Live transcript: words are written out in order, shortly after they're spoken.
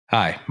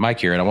Hi, Mike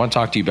here, and I want to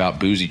talk to you about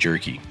Boozy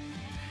Jerky. You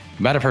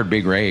might have heard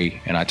Big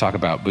Ray and I talk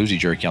about Boozy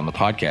Jerky on the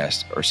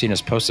podcast or seen us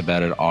post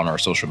about it on our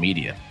social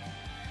media.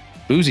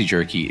 Boozy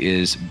Jerky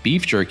is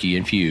beef jerky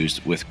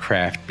infused with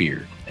craft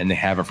beer, and they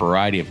have a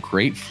variety of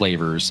great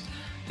flavors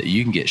that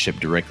you can get shipped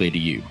directly to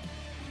you.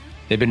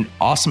 They've been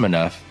awesome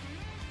enough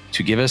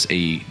to give us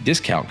a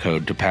discount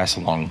code to pass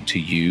along to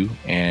you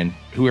and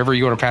whoever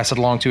you want to pass it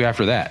along to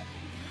after that.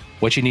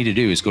 What you need to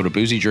do is go to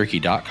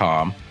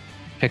boozyjerky.com,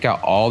 pick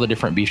out all the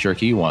different beef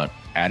jerky you want,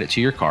 add it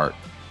to your cart.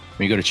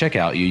 When you go to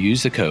checkout, you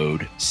use the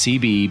code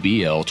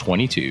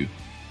CBBL22.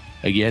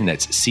 Again,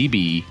 that's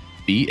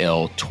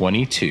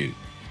CBBL22.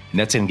 And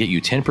that's going to get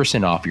you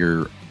 10% off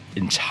your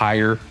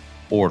entire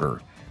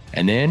order.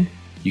 And then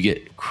you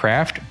get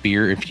craft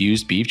beer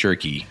infused beef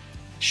jerky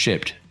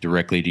shipped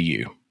directly to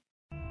you.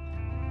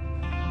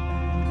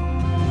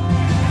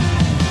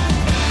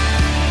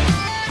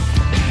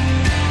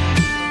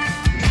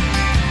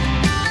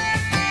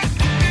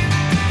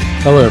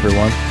 Hello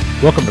everyone,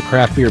 welcome to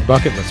Craft Beer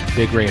Bucket List with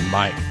Big Ray and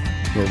Mike,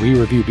 where we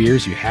review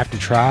beers you have to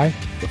try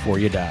before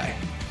you die.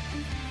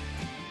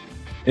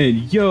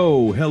 And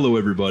hello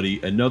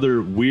everybody,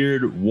 another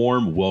weird,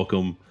 warm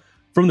welcome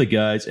from the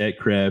guys at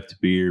Craft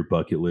Beer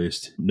Bucket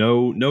List.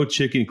 No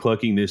chicken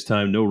clucking this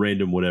time, no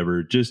random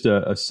whatever, just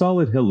a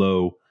solid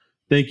hello.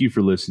 Thank you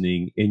for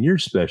listening, and you're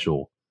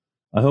special.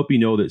 I hope you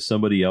know that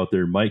somebody out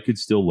there could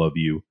still love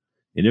you,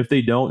 and if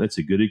they don't, that's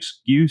a good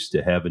excuse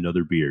to have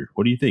another beer.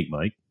 What do you think,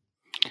 Mike?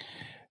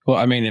 Well,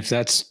 I mean, if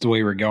that's the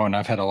way we're going,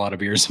 I've had a lot of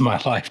beers in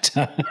my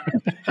lifetime.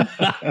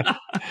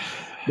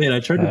 Man, I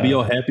tried to be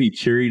all happy,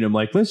 cheery, and I'm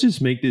like, let's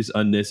just make this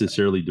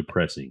unnecessarily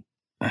depressing.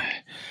 I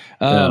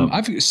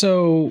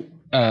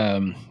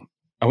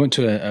went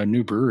to a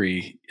new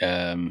brewery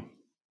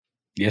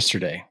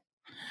yesterday.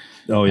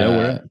 Oh yeah,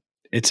 where?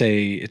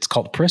 It's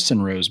called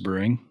Preston Rose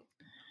Brewing.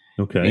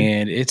 Okay,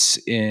 and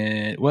it's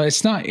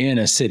not in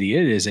a city.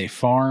 It is a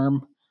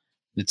farm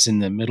that's in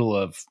the middle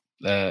of.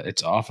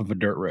 It's off of a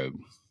dirt road.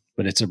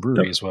 But it's a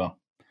brewery as well.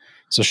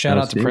 So shout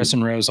out to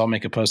Preston Rose. I'll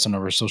make a post on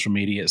our social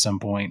media at some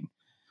point.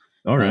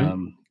 All right.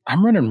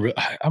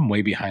 I'm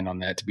way behind on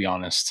that, to be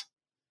honest.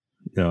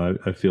 No,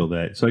 I feel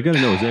that. So I got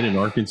to know, is that in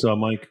Arkansas,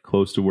 Mike,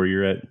 close to where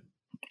you're at?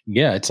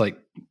 Yeah, it's like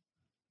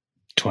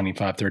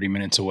 25, 30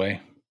 minutes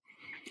away.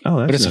 Oh,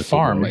 that's but it's a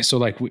farm. I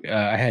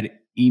had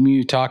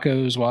emu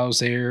tacos while I was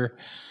there.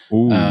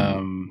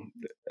 There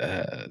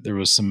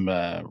was some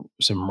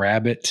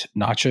rabbit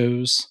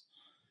nachos,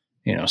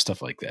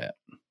 stuff like that.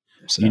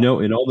 So. In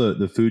all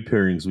the food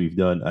pairings we've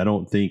done, I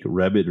don't think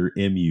rabbit or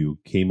emu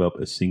came up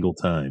a single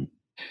time.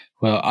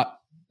 Well,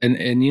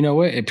 and you know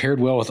what? It paired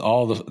well with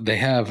they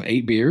have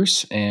 8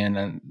 beers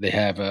and they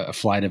have a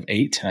flight of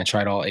 8. And I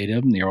tried all 8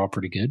 of them. They're all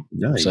pretty good.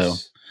 Nice. So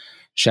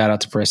shout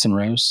out to Preston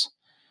Rose.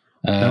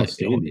 I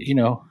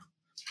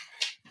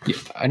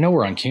know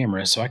we're on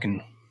camera, so I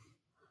can.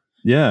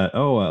 Yeah.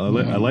 Oh,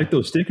 I like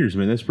those stickers,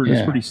 man. That's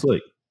pretty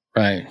slick.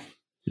 Right.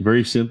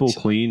 Very simple,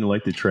 clean. I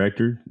like the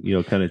tractor.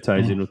 Kind of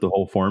ties in with the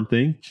whole farm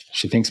thing.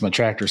 She thinks my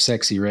tractor's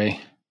sexy, Ray.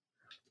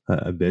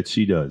 I bet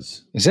she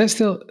does. Is that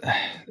still?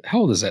 How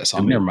old is that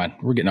song? Never mind.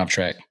 We're getting off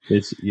track.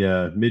 It's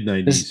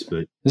mid-90s.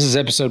 But this is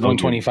episode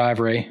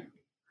 125, Ray.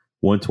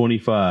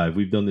 125.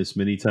 We've done this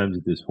many times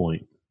at this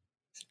point.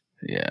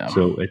 Yeah.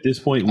 So at this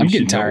point, I'm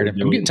getting tired of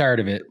it. I'm getting tired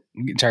of it.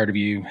 I'm getting tired of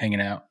you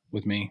hanging out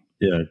with me.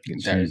 Yeah.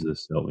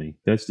 Jesus, help me.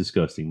 That's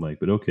disgusting, Mike.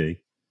 But okay,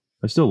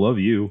 I still love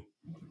you.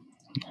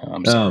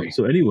 I'm sorry.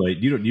 So anyway,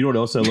 you know what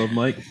else I love,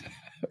 Mike?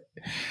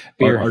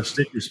 our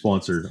sticker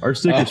sponsor. Our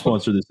sticker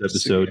sponsor this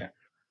episode. Yeah.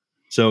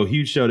 So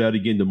huge shout out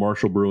again to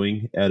Marshall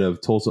Brewing out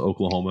of Tulsa,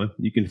 Oklahoma.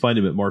 You can find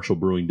them at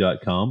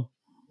marshallbrewing.com,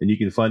 and you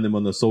can find them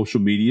on the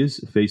social medias,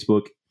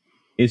 Facebook,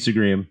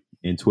 Instagram,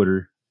 and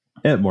Twitter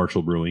at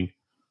Marshall Brewing.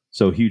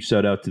 So huge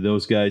shout out to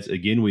those guys.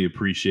 Again, we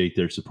appreciate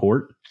their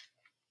support.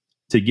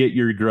 To get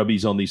your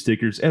grubbies on these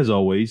stickers, as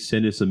always,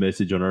 send us a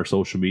message on our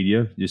social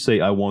media. Just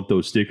say, I want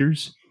those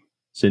stickers.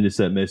 Send us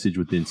that message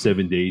within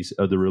 7 days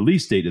of the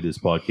release date of this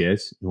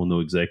podcast. We'll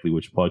know exactly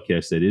which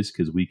podcast that is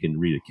because we can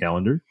read a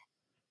calendar.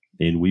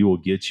 And we will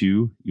get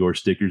you your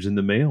stickers in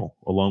the mail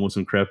along with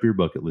some Craft Beer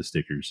Bucket List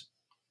stickers.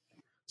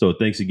 So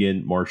thanks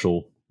again,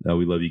 Marshall.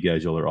 We love you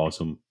guys. Y'all are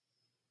awesome.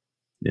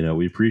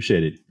 We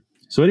appreciate it.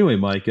 So anyway,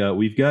 Mike,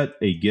 we've got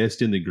a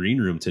guest in the green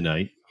room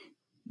tonight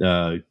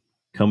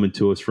coming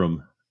to us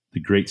from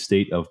the great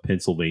state of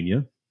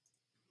Pennsylvania.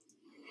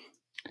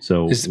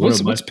 So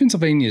what's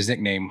Pennsylvania's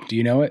nickname? Do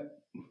you know it?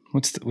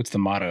 What's the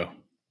motto?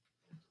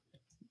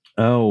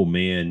 Oh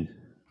man,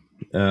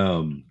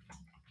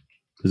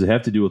 does it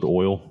have to do with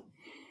oil?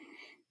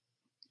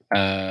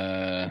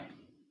 I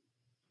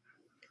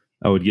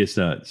would guess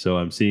not. So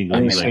I'm seeing.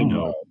 I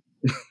know.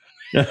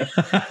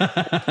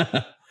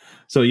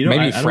 So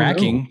maybe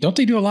fracking. Don't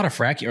they do a lot of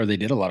fracking? Or they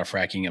did a lot of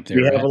fracking up there?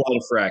 We have a lot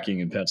of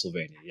fracking in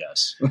Pennsylvania.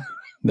 Yes,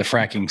 the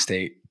fracking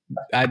state.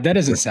 That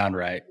doesn't sound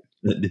right.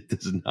 It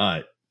does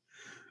not.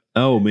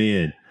 Oh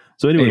man.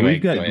 So anyway,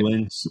 we've got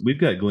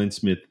Glenn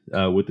Smith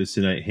with us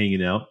tonight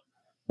hanging out.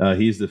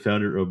 He's the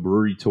founder of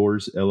Brewery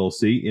Tours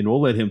LLC, and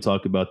we'll let him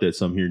talk about that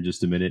some here in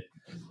just a minute.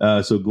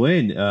 So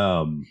Glenn,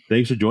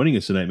 thanks for joining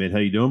us tonight, man. How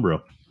you doing, bro?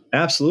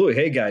 Absolutely.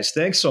 Hey guys,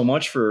 thanks so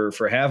much for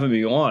having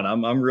me on.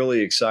 I'm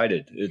really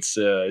excited.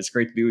 It's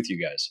great to be with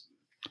you guys.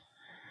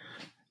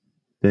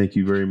 Thank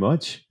you very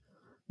much.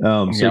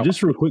 So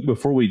just real quick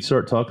before we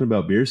start talking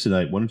about beers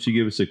tonight, why don't you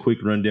give us a quick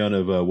rundown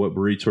of what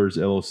Brewery Tours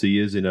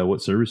LLC is and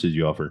what services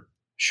you offer?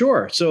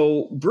 Sure.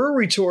 So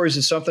Brewery Tours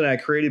is something I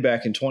created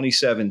back in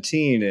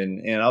 2017,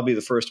 and I'll be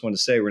the first one to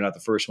say we're not the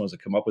first ones to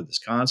come up with this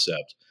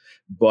concept.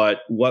 But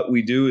what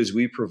we do is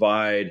we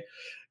provide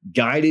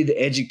guided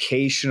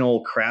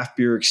educational craft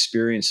beer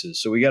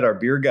experiences. So we got our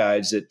beer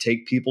guides that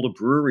take people to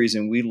breweries,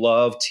 and we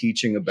love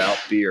teaching about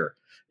beer.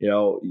 You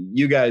know,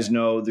 you guys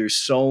know there's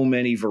so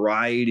many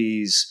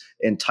varieties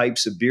and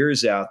types of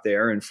beers out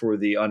there. And for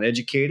the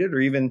uneducated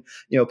or even,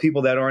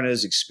 people that aren't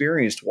as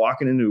experienced,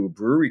 walking into a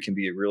brewery can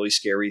be a really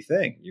scary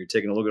thing. You're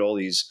taking a look at all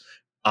these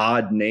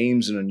odd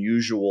names and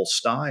unusual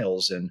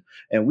styles. And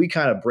we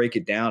kind of break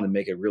it down and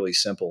make it really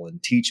simple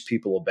and teach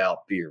people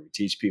about beer. We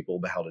teach people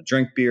about how to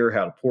drink beer,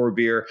 how to pour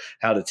beer,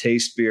 how to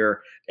taste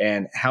beer,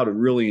 and how to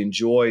really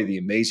enjoy the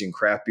amazing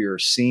craft beer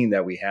scene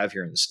that we have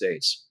here in the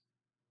States.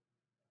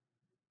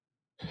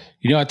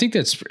 I think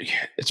it's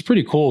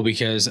pretty cool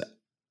because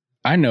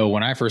I know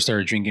when I first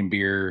started drinking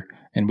beer,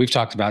 and we've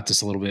talked about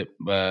this a little bit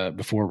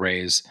before,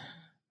 Rays,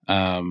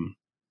 our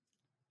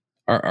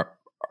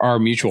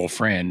mutual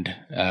friend,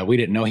 we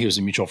didn't know he was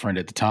a mutual friend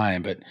at the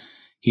time, but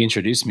he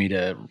introduced me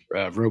to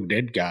Rogue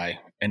Dead Guy.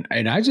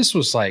 And I just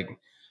was like,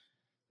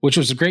 which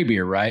was a great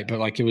beer, right? But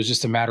like, it was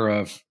just a matter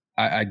of,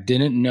 I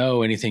didn't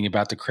know anything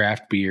about the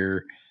craft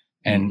beer.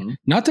 And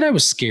not that I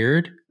was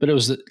scared, but it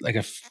was like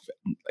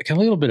a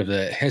little bit of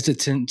a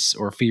hesitance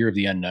or fear of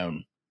the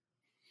unknown.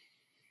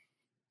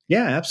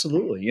 Yeah,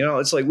 absolutely.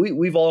 It's like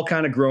we've all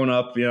kind of grown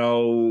up,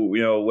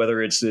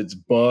 whether it's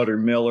Bud or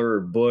Miller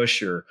or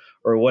Busch or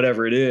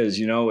whatever it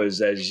is,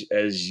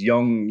 as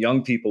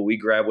young people, we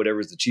grab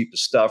whatever's the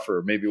cheapest stuff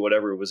or maybe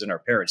whatever was in our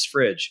parents'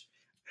 fridge.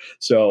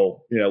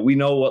 So, we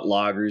know what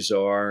lagers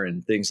are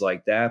and things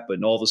like that,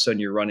 but all of a sudden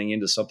you're running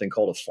into something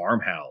called a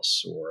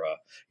farmhouse or a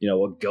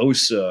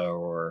Gosa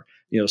or,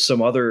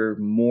 some other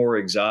more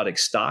exotic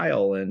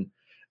style. And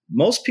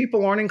most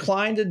people aren't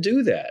inclined to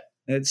do that.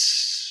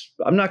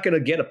 I'm not going to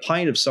get a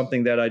pint of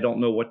something that I don't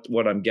know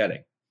what I'm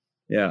getting.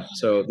 Yeah.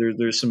 So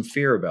there's some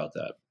fear about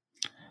that.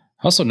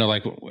 I also know,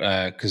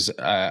 cause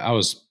I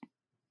was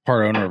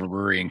part owner of a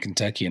brewery in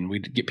Kentucky, and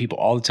we'd get people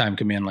all the time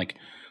come in like,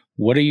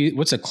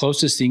 what's the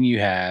closest thing you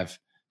have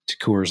to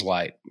Coors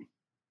Light?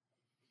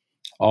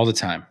 All the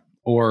time.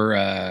 Or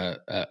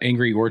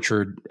Angry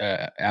Orchard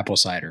apple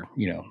cider,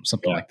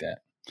 something like that.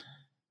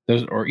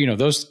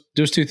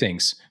 Those two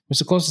things. What's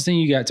the closest thing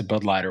you got to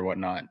Bud Light or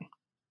whatnot?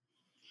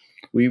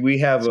 We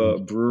have a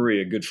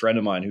brewery, a good friend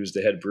of mine who's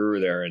the head brewer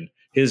there, and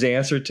his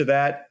answer to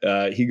that,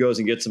 he goes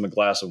and gets him a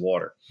glass of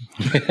water.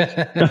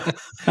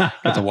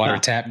 Got the water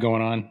tap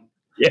going on.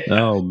 Yeah.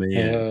 Oh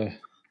man.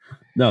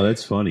 No,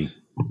 that's funny.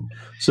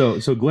 So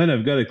Glenn,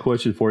 I've got a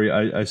question for you.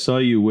 I saw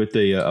you with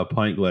a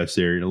pint glass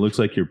there, and it looks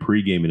like you're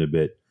pre-gaming a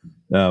bit.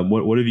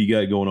 What have you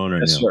got going on right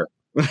now? Sir.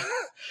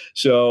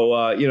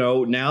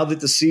 So now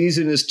that the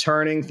season is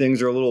turning,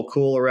 things are a little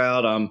cooler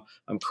out. I'm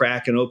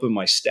cracking open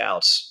my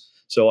stouts.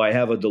 So I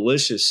have a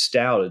delicious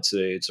stout.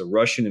 It's a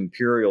Russian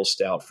Imperial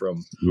stout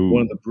from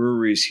one of the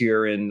breweries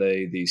here in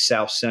the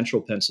South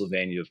Central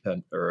Pennsylvania,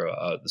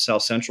 the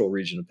South Central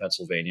region of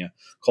Pennsylvania,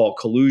 called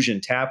Collusion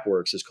Tap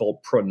Works. It's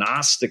called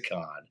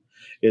Pronosticon.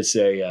 It's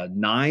a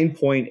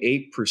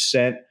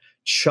 9.8%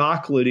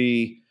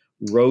 chocolatey,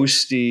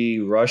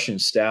 roasty Russian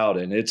stout,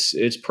 and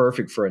it's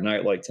perfect for a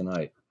night like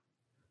tonight.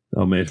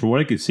 Oh man, from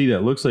what I could see,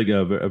 that looks like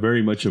a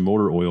very much a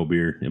motor oil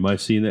beer. Am I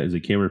seeing that? Is the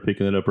camera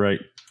picking that up right?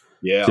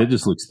 Yeah,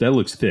 that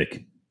looks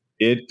thick.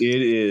 It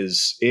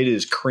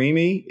is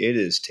creamy. It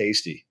is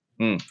tasty.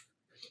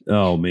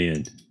 Oh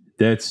man,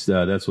 that's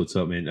what's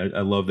up, man.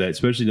 I love that,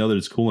 especially now that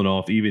it's cooling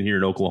off. Even here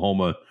in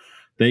Oklahoma,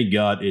 thank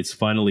God it's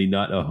finally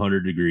not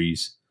 100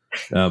 degrees.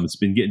 It's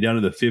been getting down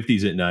to the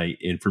 50s at night,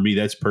 and for me,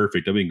 that's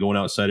perfect. I've been going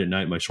outside at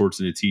night, my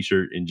shorts and a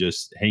t-shirt, and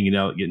just hanging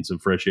out, getting some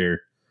fresh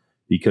air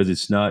because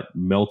it's not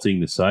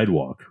melting the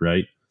sidewalk,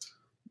 right?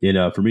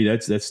 And for me,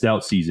 that's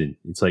stout season.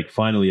 It's like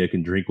finally I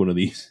can drink one of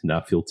these and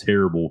not feel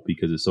terrible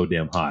because it's so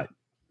damn hot.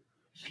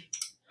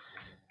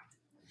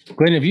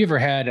 Glenn, have you ever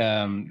had?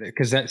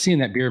 Because seeing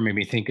that beer made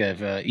me think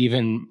of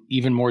even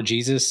more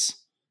Jesus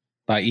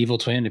by Evil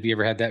Twin. Have you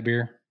ever had that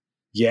beer?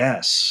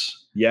 Yes.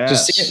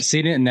 Just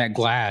seeing it in that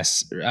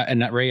glass.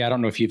 And that, Ray, I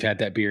don't know if you've had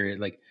that beer.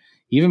 Like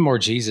Even More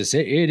Jesus.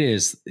 It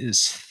is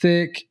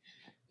thick.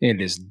 It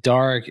is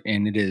dark,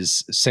 and it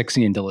is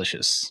sexy and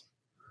delicious.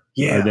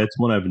 Yeah, that's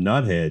one I've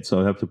not had, so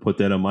I'll have to put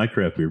that on my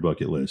craft beer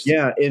bucket list.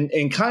 Yeah,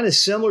 and kind of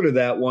similar to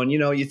that one,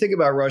 you think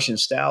about Russian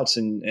stouts,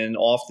 and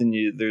often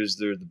there's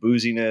the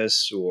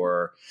booziness,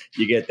 or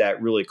you get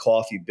that really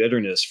coffee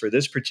bitterness. For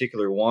this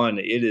particular one,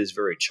 it is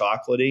very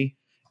chocolatey.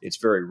 It's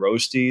very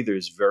roasty.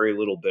 There's very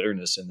little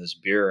bitterness in this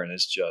beer, and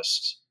it's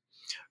just,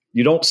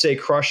 you don't say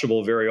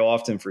crushable very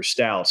often for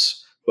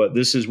stouts, but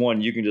this is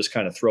one you can just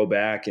kind of throw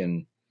back,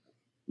 and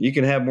you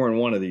can have more than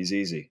one of these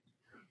easy.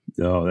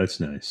 Oh, that's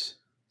nice.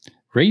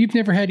 Ray, you've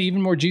never had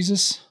Even More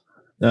Jesus?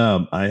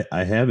 I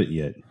haven't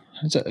yet.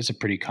 It's a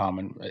pretty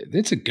common.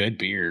 It's a good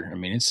beer. I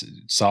mean, it's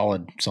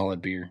solid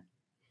beer.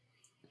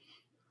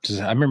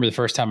 I remember the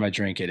first time I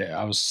drank it,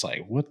 I was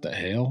like, "What the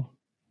hell?"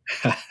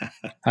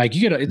 Like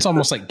you get, it's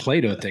almost like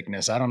Play-Doh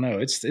thickness. I don't know.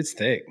 It's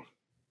thick.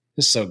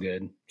 It's so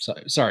good. So,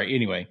 sorry.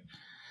 Anyway,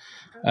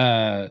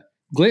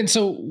 Glenn.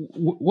 So,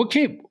 what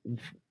came?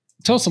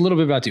 Tell us a little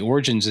bit about the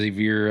origins of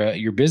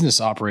your business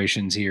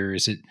operations here.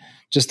 Is it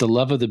just the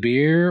love of the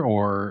beer,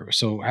 or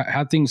so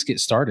how things get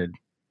started?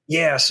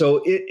 Yeah,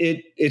 so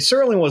it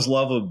certainly was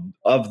love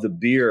of the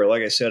beer.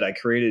 Like I said, I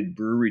created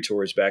brewery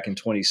tours back in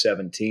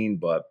 2017,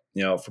 but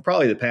for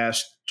probably the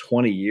past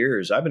 20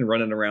 years, I've been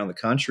running around the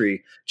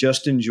country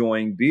just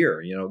enjoying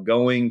beer.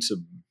 Going to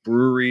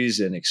breweries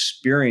and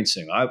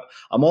experiencing.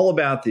 I'm all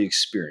about the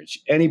experience.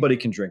 Anybody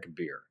can drink a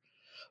beer.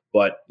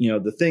 But,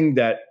 the thing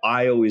that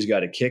I always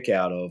got a kick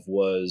out of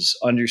was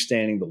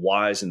understanding the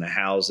whys and the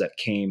hows that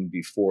came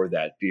before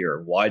that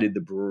beer. Why did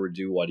the brewer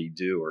do what he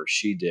do or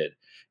she did?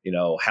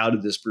 How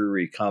did this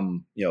brewery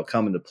come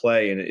into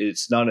play? And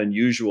it's not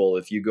unusual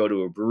if you go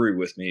to a brewery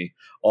with me,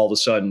 all of a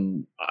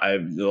sudden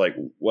they're like,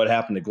 what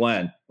happened to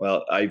Glenn?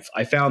 Well,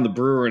 I found the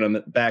brewer and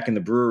I'm back in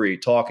the brewery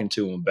talking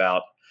to him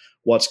about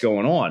what's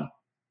going on.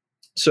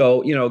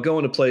 So,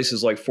 going to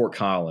places like Fort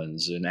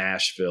Collins and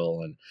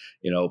Asheville and,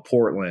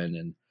 Portland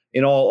and,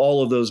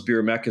 all of those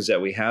beer meccas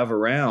that we have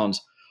around,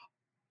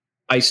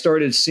 I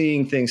started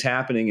seeing things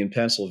happening in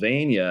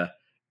Pennsylvania,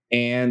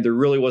 and there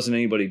really wasn't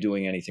anybody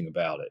doing anything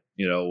about it.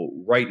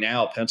 Right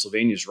now,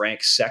 Pennsylvania is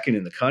ranked second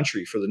in the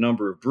country for the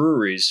number of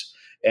breweries,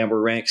 and we're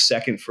ranked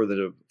second for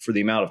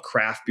the amount of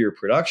craft beer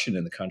production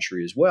in the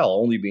country as well,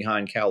 only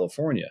behind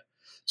California.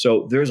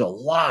 So there's a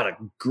lot of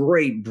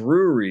great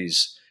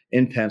breweries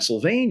in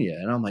Pennsylvania.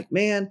 And I'm like,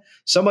 man,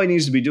 somebody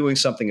needs to be doing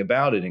something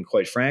about it. And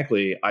quite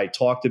frankly, I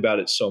talked about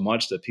it so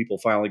much that people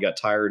finally got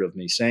tired of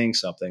me saying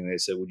something. They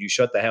said, would you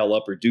shut the hell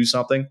up or do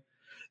something?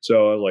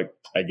 So I was like,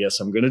 I guess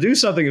I'm going to do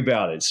something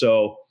about it.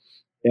 So,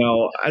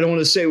 I don't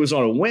want to say it was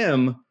on a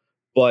whim,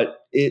 but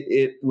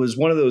it was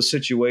one of those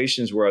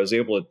situations where I was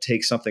able to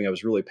take something I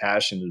was really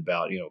passionate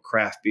about,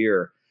 craft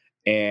beer,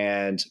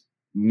 and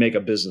make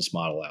a business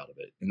model out of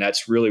it. And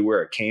that's really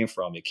where it came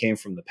from. It came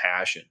from the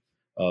passion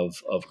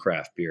of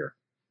craft beer.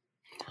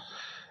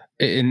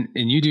 And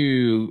you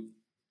do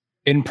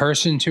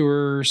in-person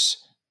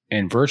tours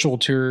and virtual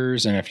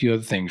tours and a few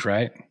other things,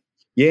 right?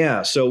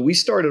 Yeah. So we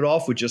started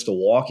off with just a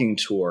walking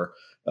tour.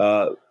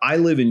 I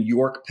live in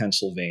York,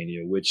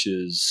 Pennsylvania, which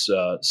is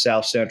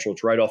south central.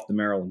 It's right off the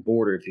Maryland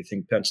border. If you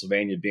think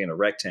Pennsylvania being a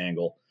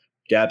rectangle,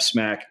 dab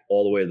smack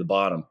all the way to the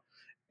bottom.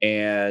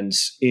 And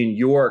in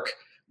York,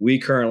 we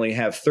currently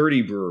have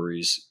 30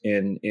 breweries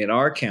in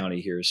our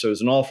county here. So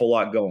there's an awful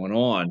lot going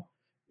on.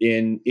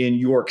 In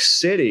York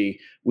City,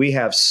 we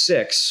have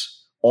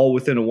 6, all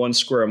within a 1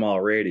 square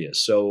mile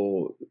radius.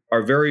 So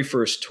our very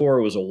first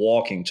tour was a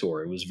walking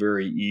tour. It was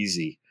very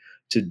easy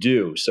to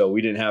do. So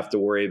we didn't have to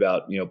worry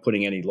about,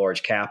 putting any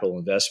large capital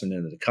investment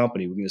into the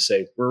company. We're going to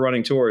say, we're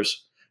running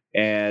tours,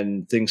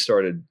 and things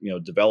started,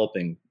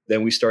 developing.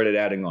 Then we started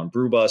adding on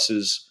brew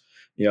buses,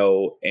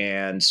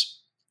 and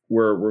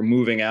we're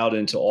moving out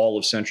into all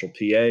of Central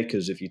PA,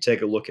 because if you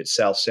take a look at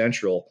South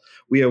Central,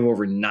 we have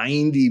over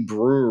 90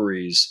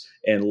 breweries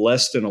in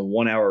less than a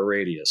 1 hour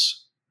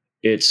radius.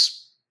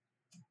 It's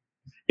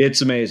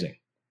amazing.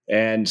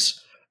 And,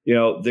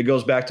 that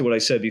goes back to what I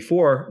said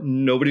before.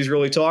 Nobody's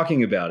really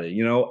talking about it.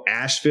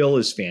 Asheville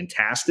is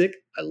fantastic.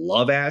 I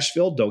love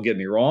Asheville. Don't get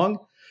me wrong.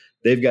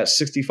 They've got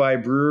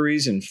 65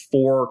 breweries in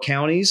 4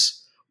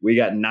 counties. We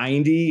got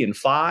 90 in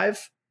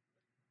 5.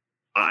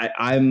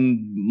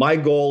 My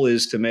goal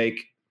is to make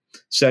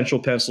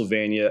Central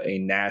Pennsylvania a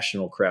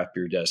national craft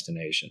beer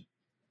destination.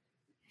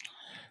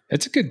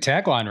 That's a good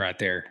tagline right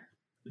there.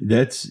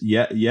 That's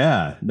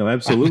yeah. No,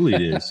 absolutely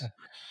it is.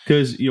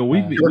 Because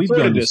we've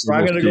done this.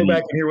 I'm going to go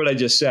back and hear what I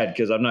just said,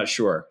 because I'm not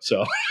sure.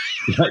 So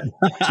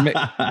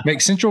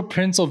make Central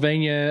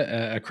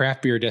Pennsylvania a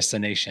craft beer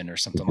destination or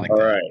something like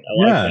that.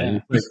 All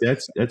right,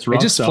 that's rock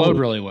it just solid. Flowed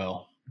really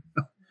well.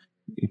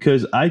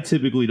 Because I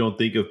typically don't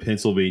think of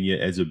Pennsylvania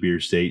as a beer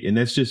state, and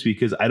that's just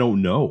because I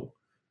don't know.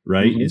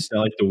 Right? Mm-hmm. It's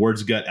not like the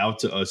words got out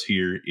to us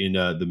here in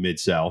the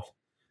Mid-South.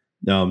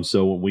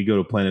 So when we go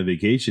to plan a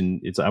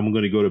vacation, I'm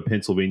going to go to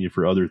Pennsylvania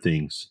for other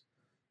things.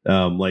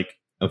 Like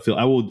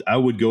I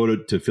would go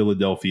to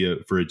Philadelphia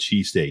for a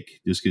cheesesteak,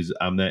 just because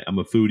I'm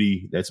a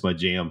foodie. That's my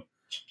jam.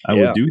 I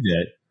would do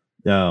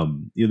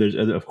that. There's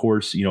of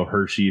course,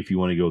 Hershey, if you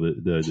want to go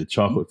the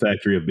chocolate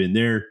factory. I've been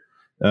there.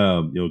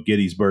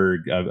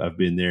 Gettysburg, I've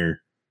been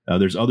there.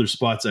 There's other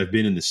spots I've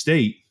been in the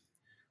state.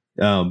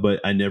 But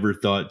I never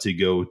thought to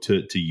go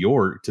to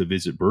York to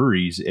visit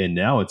breweries. And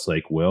now it's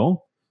like,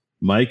 well,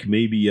 Mike,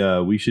 maybe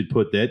we should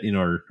put that in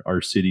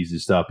our cities to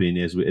stop in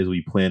as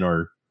we plan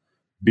our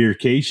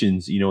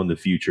beercations, in the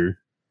future.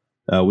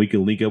 We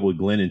can link up with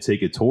Glenn and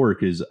take a tour,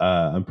 because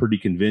I'm pretty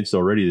convinced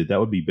already that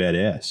would be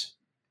badass.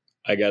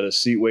 I got a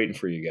seat waiting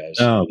for you guys.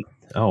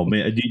 Oh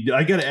man,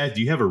 I got to ask,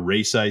 do you have a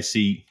race eye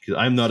seat? Because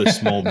I'm not a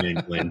small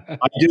man, Glenn.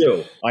 I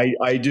do.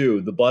 I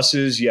do. The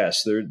buses,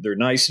 yes, they're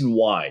nice and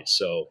wide,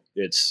 so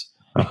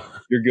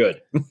you're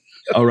good.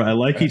 All right,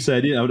 like he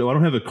said, I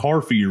don't have a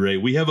car for you, Ray.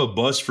 We have a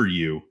bus for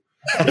you.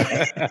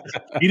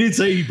 He didn't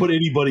say he put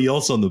anybody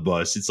else on the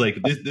bus. It's like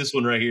this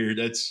one right here.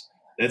 That's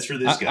for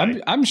this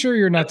guy. I'm sure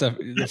you're not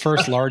the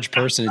first large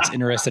person that's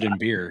interested in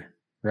beer,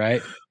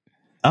 right?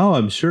 Oh,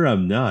 I'm sure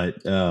I'm not.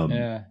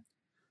 Yeah.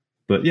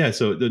 But yeah,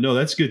 so no,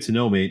 that's good to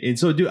know, man. And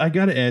so, dude, I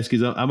got to ask,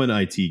 because I'm an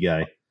IT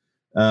guy.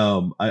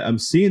 I'm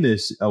seeing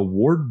this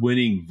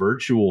award-winning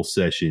virtual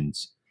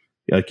sessions.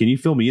 Can you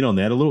fill me in on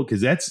that a little?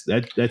 Because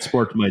that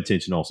sparked my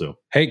attention also.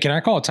 Hey, can I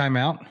call a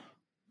timeout?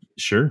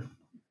 Sure.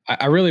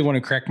 I really want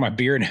to crack my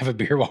beer and have a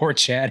beer while we're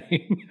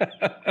chatting.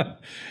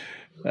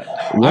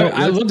 Well,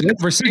 I love the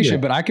conversation,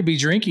 but I could be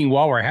drinking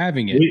while we're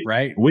having it,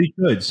 right? We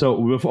could.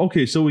 So,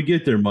 okay, so we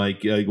get there,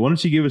 Mike. Why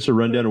don't you give us a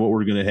rundown of what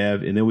we're going to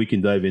have, and then we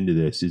can dive into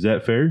this. Is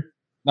that fair?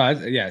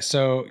 Yeah.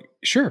 So,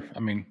 sure. I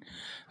mean,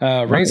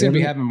 Ray's going to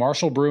be having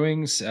Marshall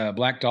Brewing's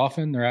Black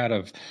Dolphin. They're out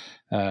of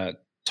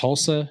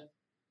Tulsa,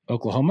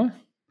 Oklahoma.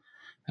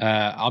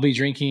 I'll be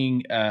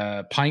drinking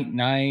Pint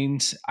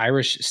Nine's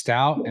Irish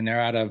Stout, and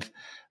they're out of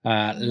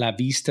La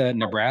Vista,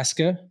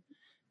 Nebraska.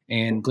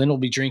 And Glenn will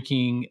be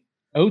drinking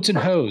Oats and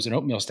Hose, an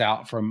oatmeal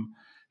stout from,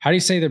 how do you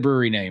say the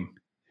brewery name?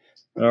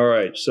 All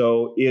right.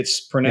 So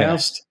it's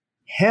pronounced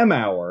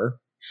Hemauer.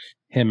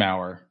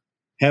 Hemauer.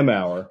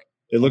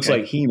 It looks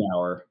like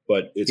Hemauer,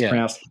 but it's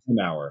pronounced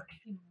Hemauer.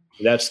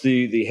 That's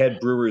the head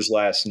brewer's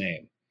last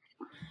name.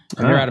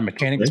 And they're out of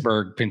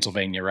Mechanicsburg,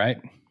 Pennsylvania,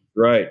 right?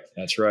 Right.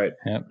 That's right.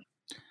 Yep.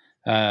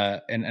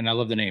 And I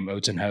love the name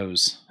Oats and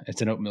Hose.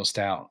 It's an oatmeal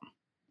stout.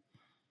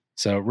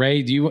 So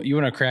Ray, do you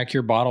want to crack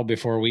your bottle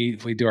before we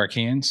do our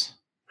cans?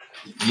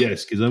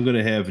 Yes, because I'm going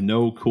to have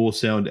no cool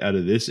sound out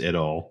of this at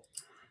all.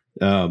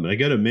 I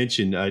got to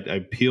mention, I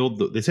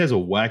peeled this has a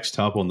wax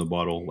top on the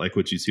bottle, like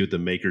what you see with the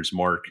Maker's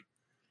Mark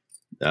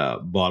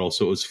bottle.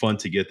 So it was fun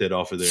to get that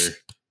off of there,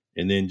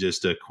 and then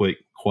just a quick,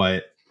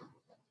 quiet.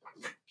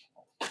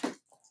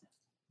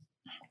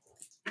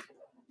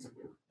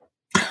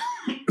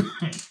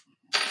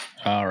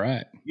 All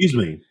right. Excuse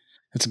me.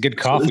 That's a good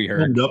cough we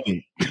heard.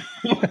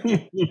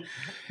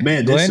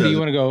 Man, Glenn, do you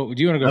want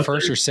to go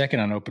first or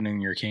second on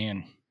opening your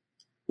can?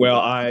 Well,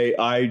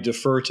 I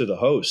defer to the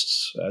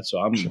hosts.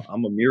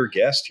 I'm a mere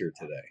guest here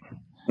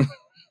today.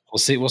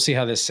 We'll see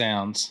how this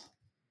sounds.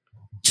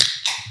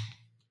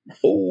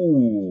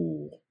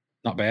 Oh,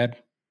 not bad.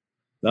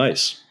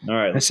 Nice. All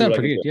right, that sounds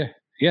pretty good.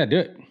 Yeah, do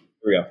it. Here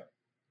we go.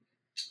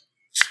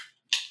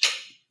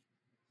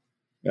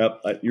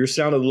 Yep, you're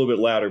sounding a little bit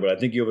louder, but I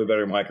think you have a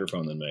better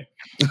microphone than me.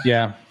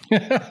 Yeah,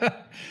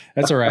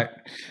 that's all right.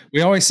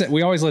 We always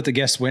let the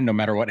guests win no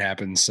matter what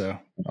happens. So,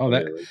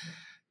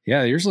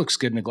 yeah, yours looks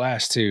good in the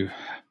glass too.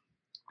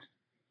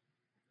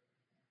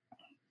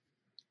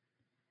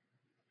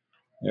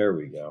 There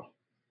we go.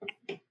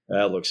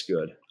 That looks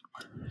good.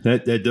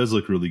 That does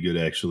look really good,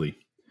 actually.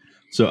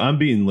 So I'm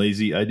being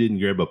lazy. I didn't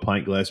grab a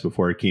pint glass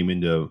before I came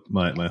into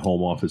my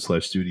home office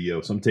 /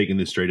 studio. So I'm taking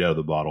this straight out of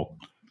the bottle.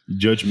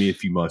 Judge me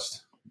if you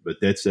must, but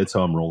that's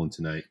how I'm rolling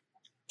tonight.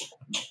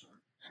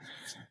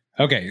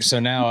 Okay, so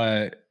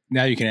now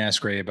you can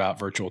ask Ray about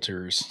virtual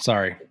tours.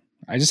 Sorry,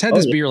 I just had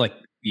this beer like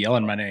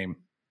yelling my name.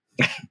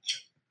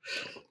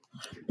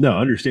 No,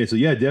 I understand. So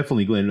yeah,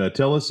 definitely, Glenn.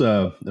 Tell us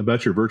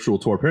about your virtual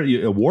tour.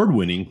 Apparently,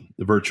 award-winning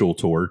virtual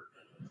tour.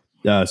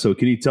 So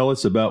can you tell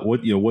us about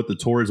what the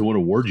tour is and what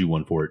award you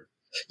won for it?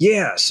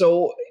 Yeah.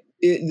 So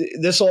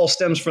this all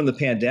stems from the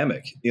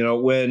pandemic.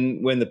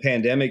 When the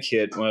pandemic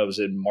hit, when it was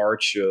in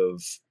March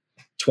of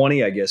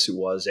 20, I guess it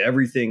was,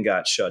 everything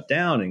got shut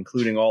down,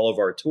 including all of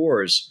our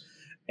tours.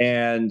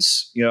 And,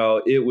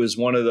 it was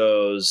one of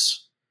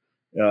those,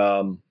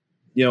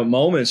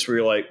 moments where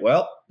you're like,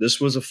 well,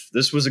 this was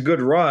a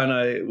good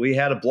run. We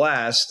had a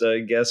blast.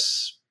 I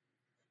guess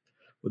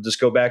we'll just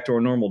go back to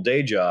our normal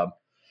day job.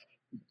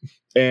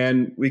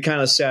 And we kind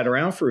of sat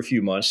around for a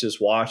few months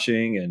just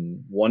watching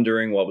and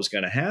wondering what was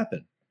going to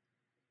happen.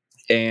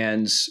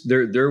 And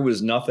there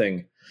was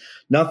nothing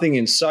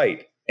in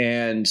sight.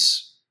 And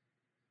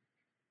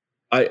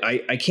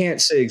I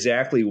can't say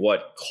exactly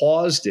what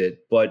caused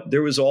it, but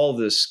there was all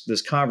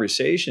this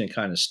conversation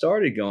kind of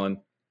started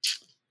going,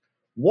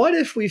 what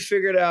if we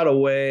figured out a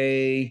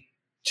way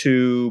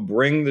to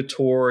bring the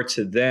tour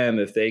to them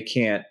if they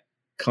can't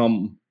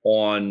come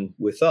on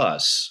with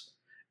us?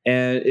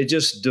 And it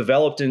just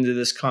developed into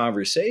this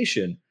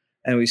conversation.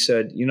 And we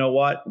said, you know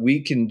what,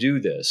 we can do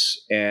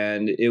this.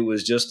 And it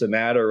was just a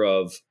matter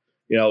of,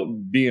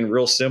 being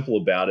real simple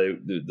about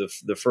it.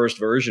 The first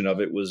version of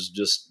it was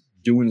just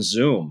doing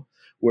Zoom,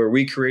 where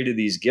we created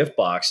these gift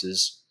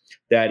boxes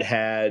that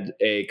had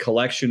a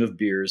collection of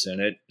beers in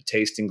it, a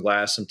tasting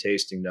glass, some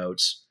tasting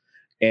notes.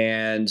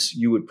 And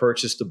you would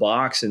purchase the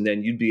box, and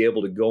then you'd be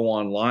able to go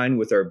online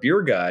with our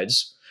beer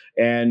guides,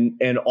 and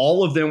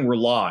all of them were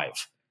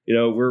live.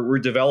 We're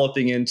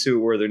developing into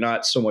where they're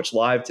not so much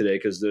live today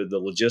because the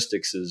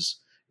logistics is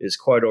is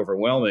quite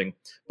overwhelming.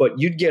 But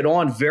you'd get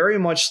on very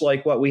much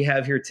like what we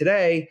have here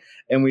today,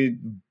 and we,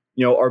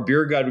 our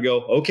beer guide would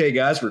go, "Okay,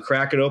 guys, we're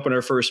cracking open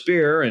our first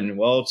beer, and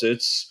well,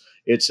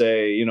 it's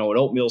a an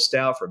oatmeal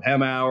stout from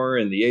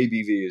Hemauer, and the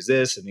ABV is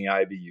this, and the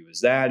IBU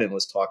is that, and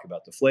let's talk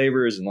about the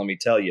flavors, and let me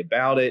tell you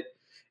about it."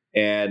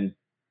 And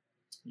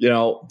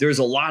there's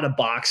a lot of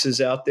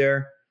boxes out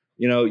there.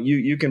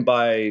 You can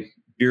buy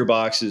beer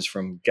boxes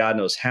from God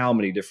knows how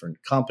many different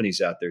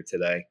companies out there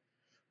today,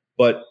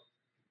 but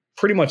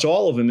pretty much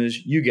all of them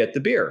is you get the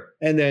beer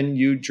and then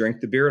you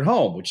drink the beer at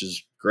home, which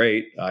is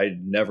great. I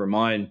never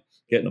mind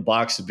getting a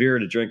box of beer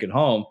to drink at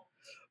home.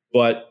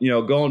 But,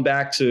 going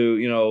back to,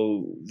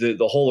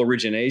 the whole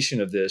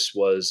origination of this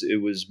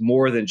it was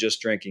more than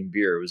just drinking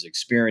beer. It was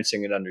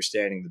experiencing and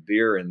understanding the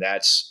beer. And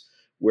that's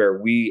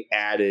where we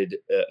added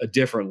a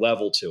different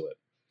level to it,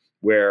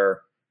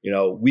 where,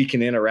 we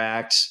can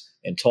interact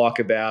and talk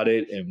about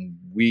it. And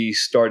we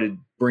started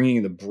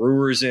bringing the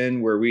brewers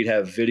in, where we'd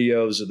have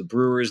videos of the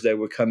brewers that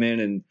would come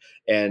in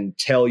and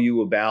tell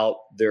you about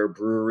their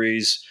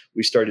breweries.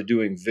 We started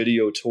doing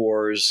video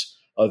tours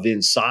of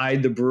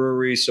inside the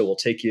brewery. So we'll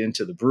take you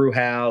into the brew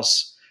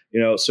house,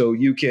 so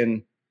you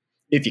can,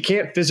 if you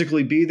can't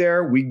physically be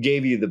there, we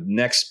gave you the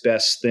next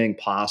best thing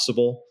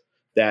possible,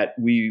 that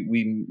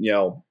we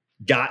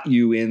got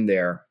you in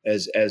there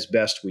as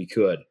best we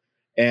could.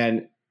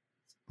 And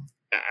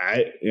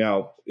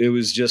it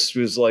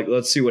was like,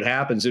 let's see what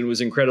happens. It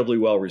was incredibly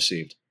well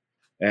received.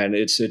 And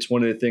it's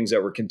one of the things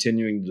that we're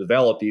continuing to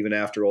develop even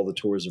after all the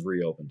tours have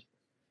reopened.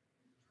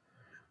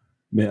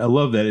 Man, I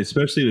love that,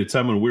 especially at a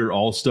time when we were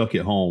all stuck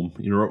at home.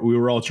 We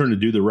were all trying to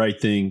do the right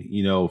thing,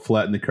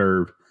 flatten the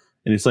curve.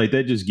 And it's like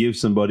that just gives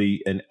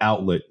somebody an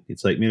outlet.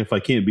 It's like, man, if I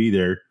can't be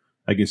there,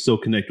 I can still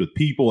connect with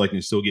people. I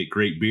can still get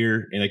great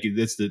beer. And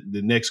that's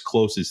the next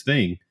closest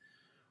thing.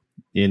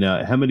 And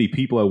how many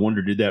people, I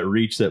wonder, did that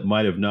reach that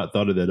might have not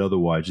thought of that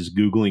otherwise, just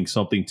Googling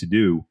something to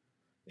do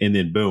and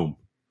then boom.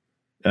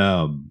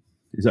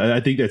 I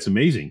think that's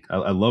amazing.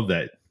 I love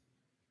that.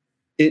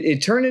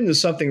 It turned into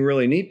something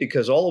really neat,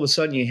 because all of a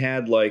sudden you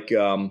had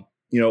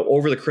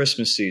over the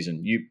Christmas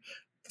season,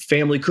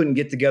 family couldn't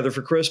get together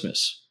for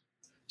Christmas.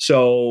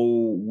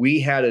 So we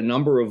had a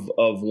number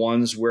of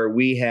ones where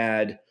we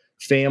had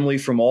family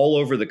from all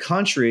over the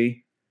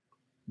country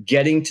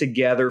getting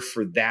together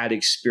for that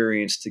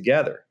experience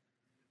together.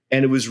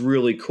 And it was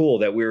really cool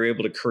that we were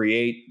able to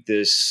create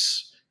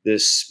this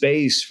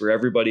space for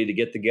everybody to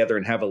get together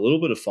and have a little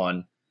bit of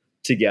fun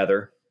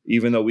together,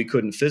 even though we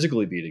couldn't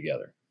physically be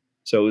together.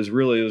 So it was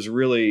really,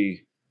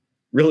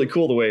 really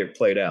cool the way it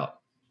played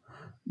out.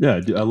 Yeah,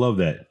 I love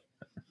that.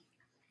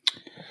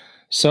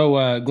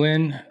 So,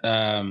 Glenn,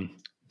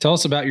 tell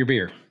us about your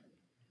beer.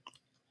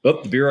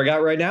 Oh, the beer I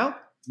got right now?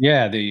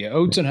 Yeah, the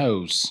Oats and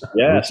Hose.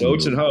 Yes,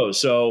 Oats and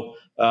Hose. So,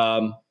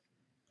 for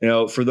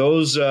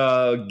those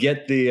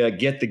get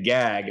the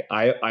gag,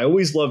 I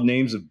always love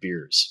names of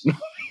beers.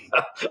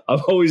 I'm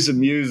always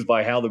amused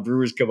by how the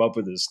brewers come up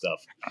with this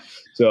stuff.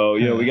 So,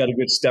 we got a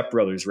good Step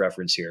Brothers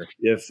reference here.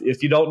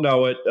 If you don't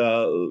know it,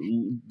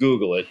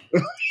 Google it.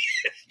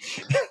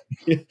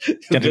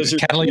 Got a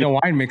Catalina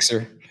wine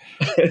mixer.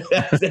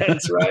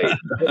 That's right.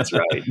 That's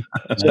right.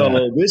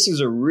 So this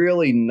is a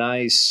really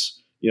nice,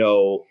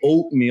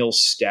 oatmeal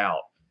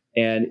stout,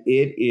 and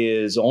it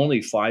is only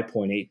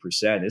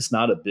 5.8%. It's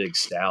not a big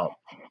stout,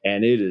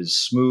 and it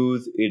is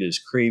smooth. It is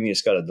creamy.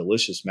 It's got a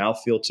delicious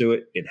mouthfeel to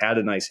it. It had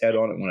a nice head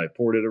on it when I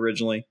poured it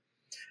originally,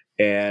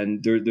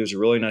 and there's a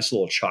really nice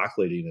little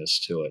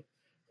chocolatiness to it.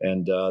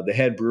 And the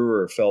head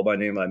brewer, a fellow by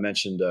name I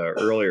mentioned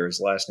earlier, his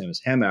last name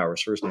is Hemauer.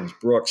 His first name is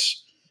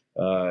Brooks.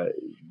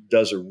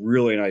 Does a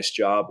really nice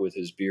job with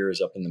his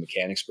beers up in the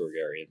Mechanicsburg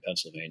area in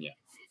Pennsylvania.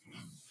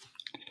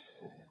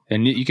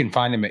 And you can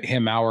find him at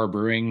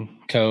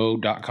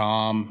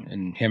hemauerbrewingco.com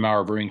and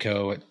Hemauer Brewing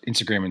Co. at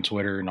Instagram and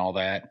Twitter and all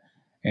that.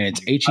 And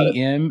it's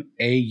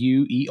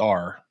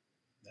Hemauer.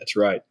 That's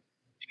right.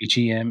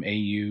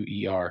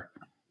 Hemauer.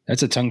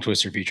 That's a tongue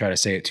twister if you try to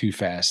say it too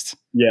fast.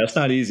 Yeah, it's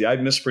not easy.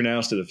 I've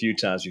mispronounced it a few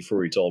times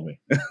before he told me.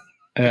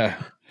 I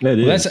saw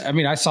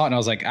it and I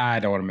was like, I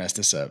don't want to mess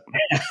this up.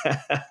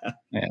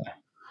 Yeah.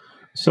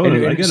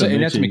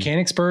 And that's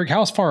Mechanicsburg.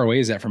 How far away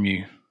is that from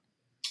you?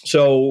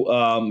 So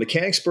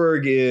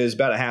Mechanicsburg is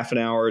about a half an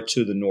hour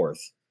to the north.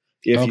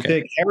 If you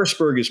think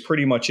Harrisburg is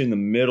pretty much in the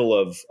middle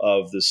of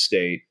the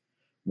state,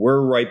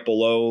 we're right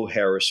below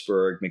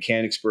Harrisburg.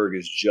 Mechanicsburg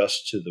is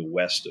just to the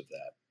west of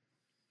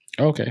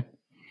that. Okay.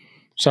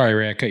 Sorry,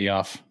 Ray, I cut you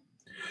off.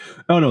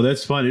 Oh, no,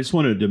 that's fine. I just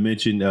wanted to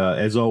mention,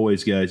 as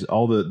always, guys,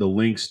 all the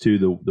links to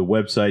the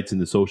websites and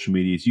the social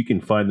medias, you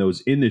can find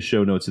those in the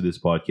show notes of this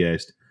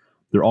podcast.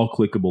 They're all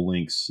clickable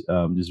links.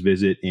 Just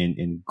visit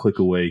and click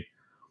away.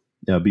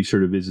 Be sure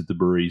to visit the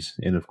breweries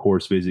and, of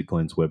course, visit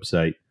Glenn's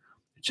website.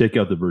 Check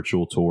out the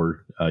virtual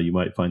tour. You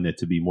might find that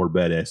to be more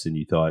badass than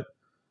you thought.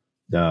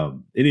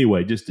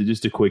 Anyway,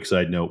 just a quick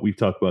side note. We've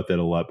talked about that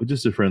a lot, but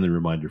just a friendly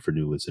reminder for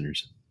new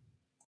listeners.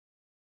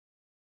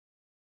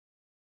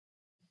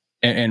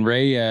 And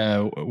Ray,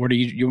 what do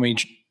you mean?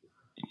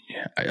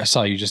 I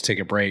saw you just take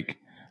a break.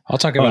 I'll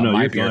talk about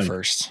my beer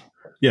first.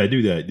 Yeah,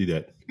 do that. Do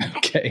that.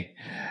 Okay.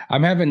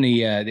 I'm having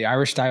the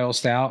Irish style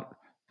stout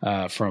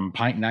from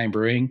Pint 9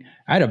 Brewing.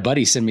 I had a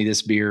buddy send me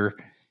this beer.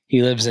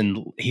 He lives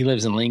in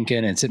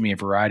Lincoln and sent me a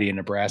variety of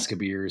Nebraska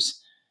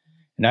beers.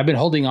 And I've been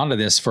holding on to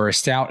this for a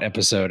stout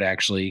episode,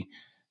 actually.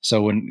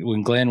 So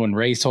when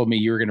Ray told me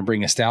you were going to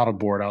bring a stout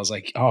aboard, I was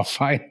like, oh,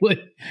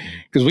 finally.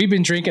 Because we've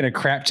been drinking a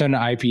crap ton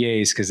of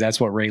IPAs because that's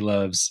what Ray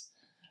loves.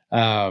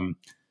 Sorry.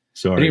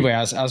 Anyway,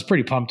 I was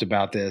pretty pumped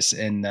about this.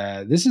 And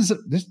this is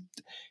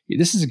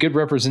a good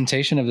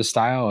representation of the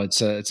style.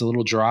 It's a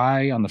little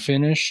dry on the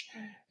finish.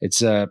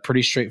 It's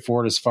pretty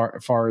straightforward as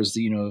far as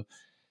the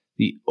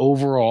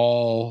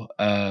overall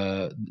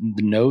the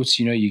notes.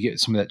 You get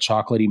some of that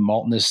chocolatey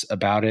maltness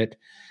about it.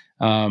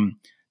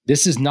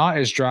 This is not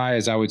as dry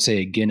as I would say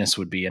a Guinness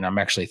would be, and I'm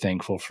actually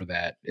thankful for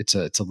that. It's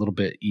a little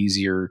bit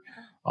easier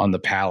on the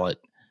palate.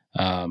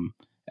 And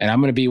I'm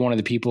going to be one of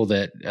the people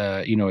that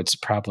it's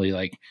probably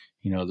like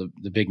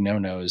the big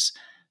no-nos.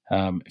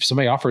 If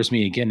somebody offers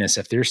me a Guinness,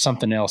 if there's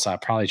something else, I'll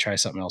probably try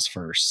something else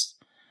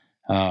first.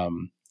 I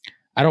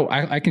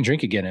can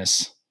drink a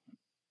Guinness,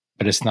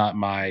 but it's not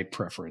my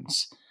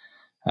preference.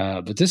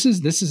 But this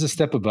is a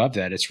step above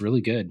that. It's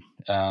really good.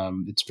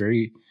 It's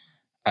very,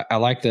 I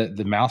like the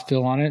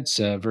mouthfeel on it. It's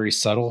very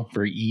subtle,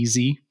 very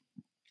easy.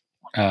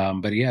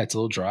 But yeah, it's a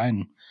little dry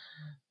and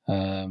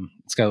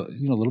it's got a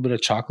little bit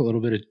of chocolate, a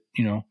little bit of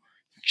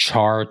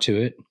char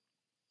to it.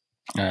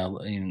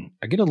 And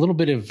I get a little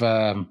bit of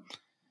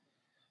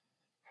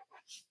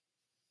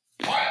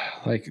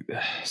like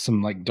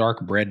some like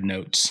dark bread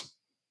notes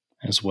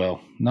as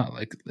well, not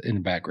like in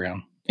the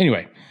background.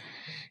 Anyway,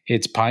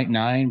 it's Pint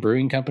 9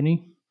 Brewing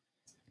Company,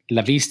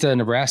 La Vista,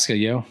 Nebraska,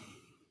 yo.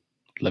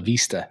 La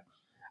Vista.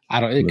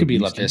 It could be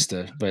La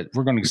Vista, but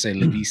we're going to say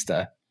La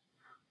Vista.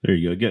 There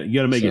you go. You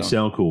got to make it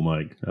sound cool,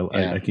 Mike.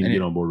 I can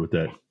get on board with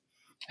that.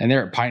 And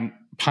they're at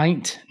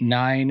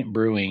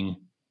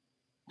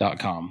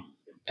pint9brewing.com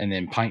and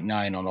then Pint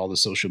 9 on all the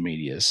social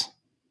medias.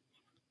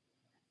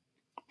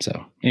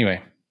 So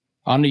anyway,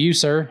 on to you,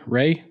 sir.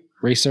 Ray,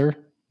 sir.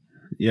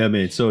 Yeah,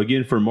 man. So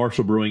again, for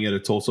Marshall Brewing out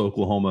of Tulsa,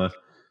 Oklahoma,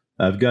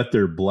 I've got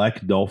their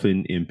Black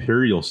Dolphin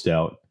Imperial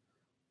Stout.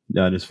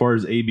 And as far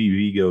as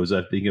ABV goes,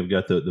 I think I've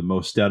got the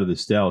most stout of the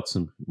stouts,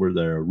 where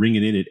they're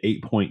ringing in at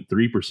 8.3%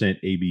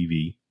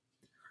 ABV.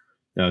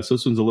 So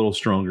this one's a little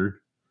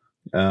stronger.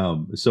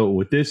 So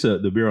with this,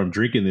 the beer I'm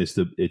drinking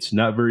it's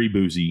not very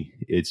boozy.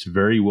 It's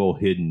very well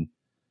hidden.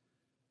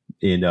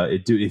 And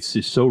it's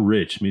just so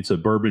rich. I mean, it's a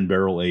bourbon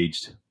barrel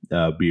aged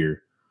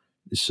beer.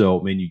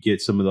 So, man, you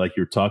get some of like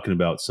you're talking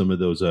about some of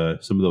those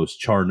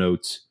char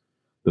notes,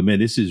 but man,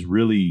 this is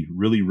really,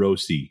 really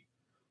roasty.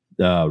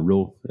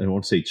 Real, I don't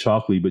want to say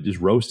chocolatey, but just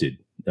roasted.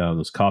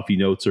 Those coffee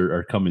notes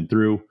are coming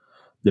through.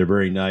 They're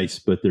very nice,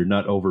 but they're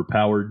not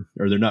overpowered,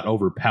 or they're not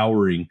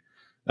overpowering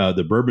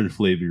the bourbon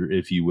flavor,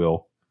 if you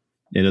will.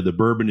 And the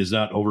bourbon is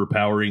not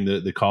overpowering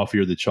the coffee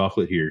or the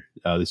chocolate here.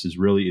 This is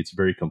really, it's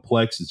very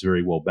complex. It's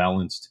very well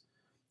balanced,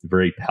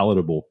 very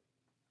palatable.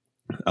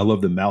 I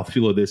love the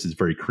mouthfeel of this. It's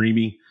very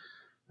creamy.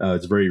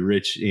 It's very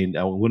rich, and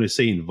I want to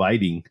say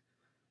inviting,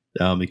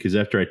 because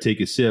after I take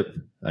a sip,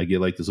 I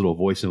get like this little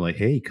voice and like,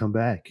 "Hey, come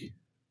back,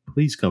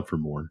 please come for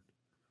more.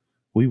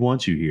 We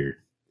want you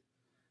here."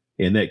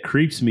 And that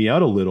creeps me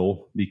out a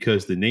little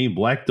because the name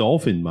Black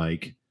Dolphin,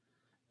 Mike,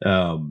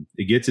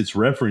 it gets its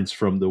reference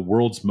from the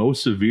world's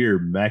most severe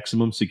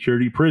maximum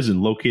security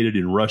prison located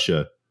in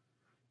Russia,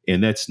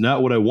 and that's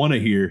not what I want to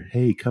hear.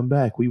 Hey, come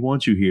back, we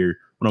want you here.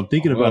 When I'm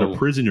thinking about a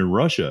prison in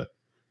Russia,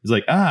 it's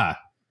like,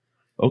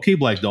 okay,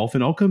 Black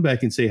Dolphin, I'll come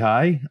back and say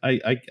hi.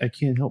 I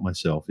can't help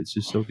myself. It's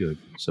just so good,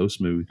 so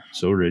smooth,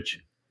 so rich.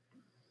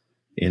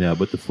 And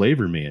but the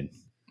flavor, man.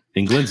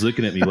 And Glenn's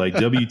looking at me like,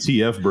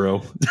 WTF,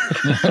 bro.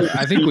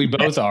 I think we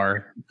both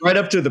are. Right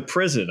up to the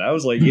prison. I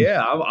was like,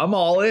 yeah, I'm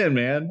all in,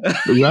 man.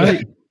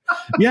 Right.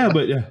 Yeah,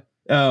 but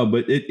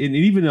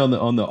even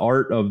on the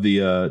art of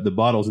the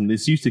bottles, and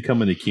this used to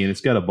come in a can.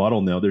 It's got a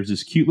bottle now. There's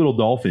this cute little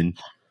dolphin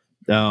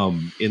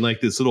in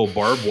like this little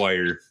barbed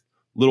wire,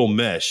 little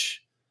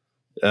mesh.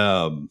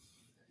 And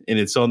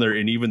it's on there,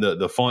 and even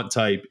the font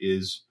type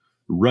is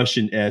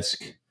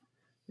Russian-esque,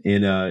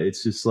 and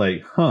it's just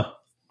like,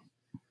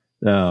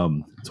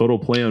 total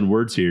play on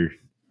words here.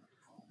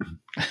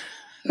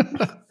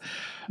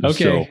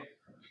 Okay, so,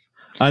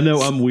 I know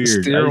I'm weird.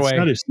 It's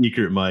not a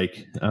secret,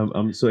 Mike.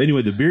 So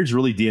anyway, the beer's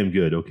really damn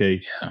good.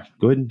 Okay, yeah,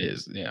 go ahead. It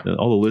is, yeah.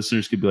 All the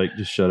listeners could be like,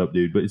 just shut up,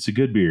 dude. But it's a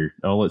good beer.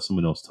 I'll let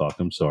someone else talk.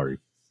 I'm sorry.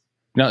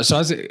 No,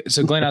 so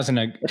Glenn, I was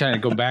going to kind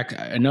of go back.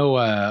 I know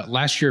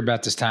last year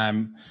about this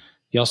time,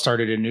 y'all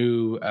started a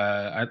new.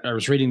 I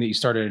was reading that you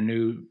started a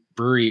new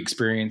brewery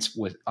experience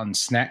on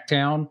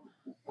Snacktown,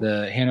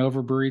 the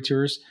Hanover brewery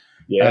tours.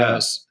 Yeah.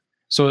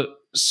 So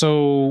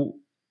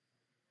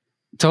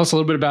tell us a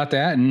little bit about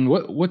that, and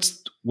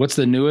what's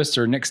the newest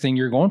or next thing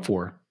you're going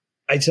for?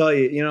 I tell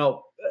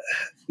you,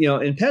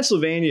 in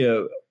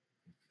Pennsylvania,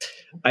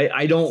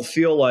 I don't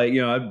feel like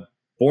I'm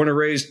born and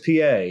raised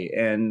PA,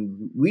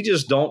 and we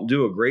just don't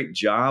do a great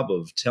job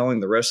of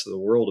telling the rest of the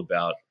world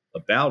about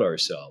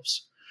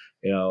ourselves.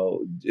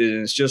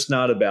 It's just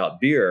not about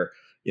beer.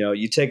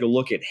 You take a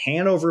look at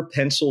Hanover,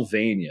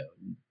 Pennsylvania.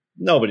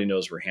 Nobody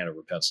knows where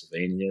Hanover,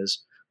 Pennsylvania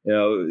is.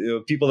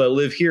 People that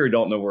live here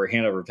don't know where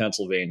Hanover,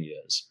 Pennsylvania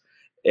is.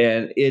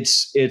 And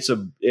it's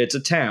a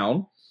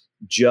town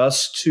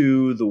just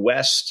to the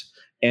west,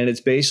 and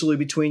it's basically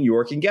between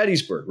York and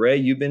Gettysburg. Ray,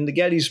 you've been to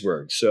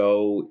Gettysburg.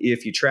 So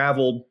if you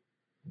traveled,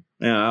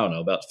 I don't know,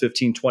 about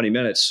 15, 20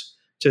 minutes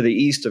to the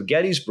east of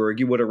Gettysburg,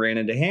 you would have ran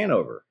into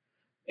Hanover.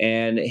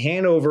 And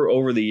Hanover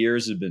over the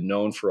years has been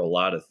known for a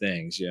lot of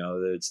things.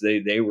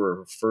 They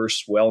were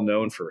first well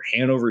known for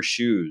Hanover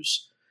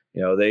shoes.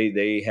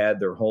 They had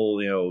their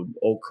whole,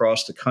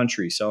 across the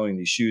country selling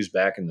these shoes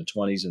back in the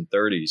 20s and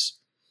 30s.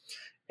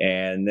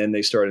 And then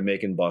they started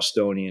making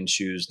Bostonian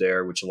shoes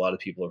there, which a lot of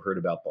people have heard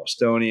about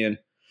Bostonian.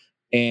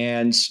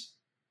 And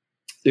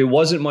it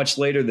wasn't much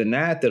later than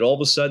that all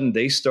of a sudden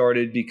they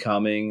started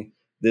becoming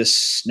this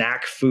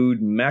snack food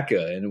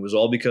mecca. And it was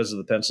all because of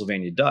the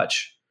Pennsylvania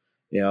Dutch,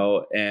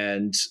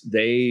 and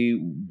they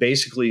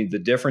basically, the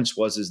difference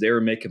was they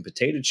were making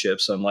potato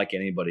chips unlike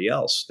anybody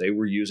else. They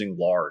were using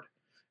lard.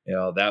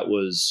 That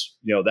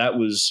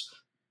was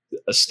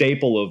a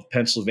staple of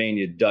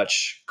Pennsylvania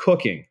Dutch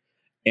cooking.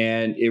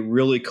 And it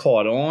really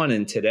caught on.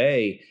 And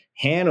today,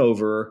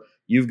 Hanover,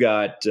 you've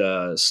got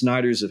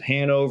Snyder's of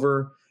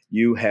Hanover,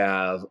 you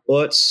have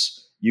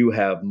Utz, you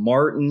have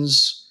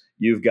Martin's,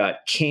 you've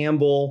got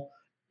Campbell.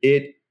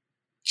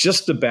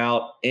 Just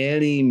about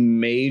any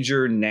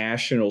major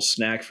national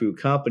snack food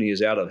company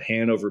is out of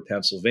Hanover,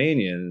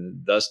 Pennsylvania,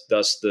 and thus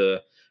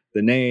the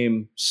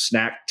name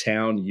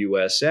Snacktown,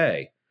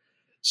 USA.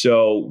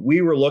 So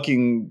we were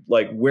looking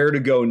like where to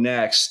go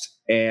next,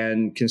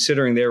 and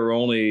considering they were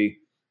only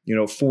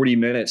 40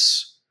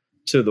 minutes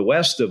to the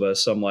west of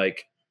us, I'm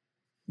like,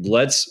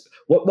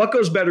 what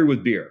goes better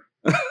with beer?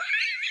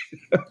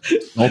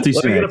 Let me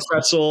get a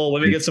pretzel.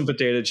 Let me get some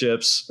potato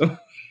chips.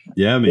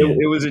 Yeah, man.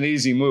 It was an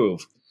easy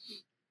move.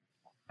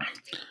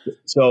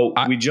 So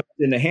we jumped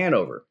into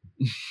Hanover.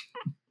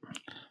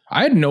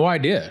 I had no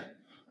idea.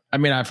 I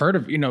mean, I've heard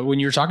of, when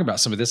you were talking about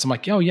some of this, I'm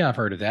like, oh yeah, I've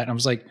heard of that. And I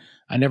was like,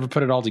 I never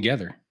put it all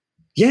together.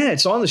 Yeah,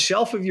 it's on the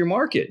shelf of your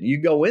market.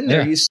 You go in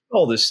there, you see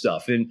all this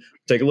stuff, and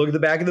take a look at the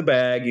back of the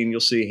bag, and you'll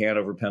see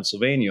Hanover,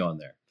 Pennsylvania on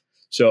there.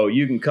 So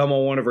you can come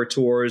on one of our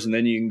tours, and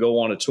then you can go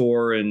on a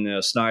tour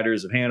in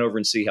Snyder's of Hanover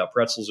and see how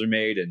pretzels are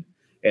made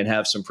and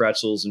have some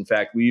pretzels. In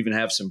fact, we even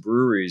have some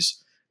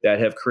breweries that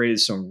have created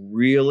some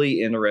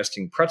really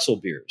interesting pretzel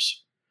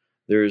beers.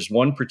 There's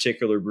one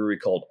particular brewery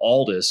called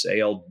Aldus,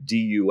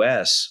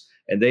 Aldus,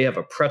 and they have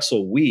a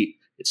pretzel wheat.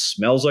 It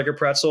smells like a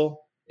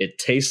pretzel. It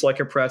tastes like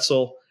a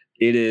pretzel.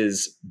 It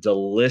is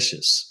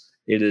delicious.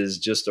 It is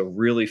just a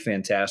really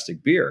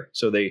fantastic beer.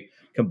 So they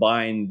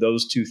combine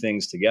those two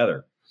things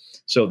together.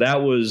 So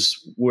that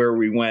was where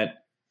we went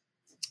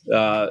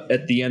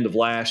at the end of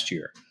last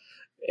year.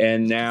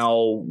 And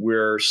now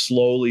we're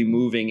slowly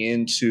moving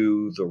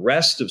into the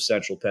rest of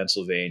central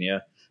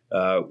Pennsylvania.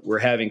 We're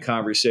having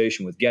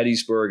conversation with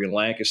Gettysburg and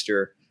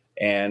Lancaster,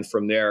 and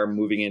from there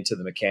moving into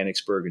the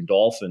Mechanicsburg and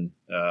Dauphin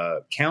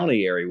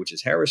County area, which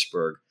is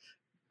Harrisburg,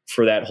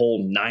 for that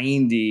whole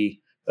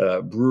 90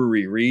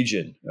 brewery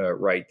region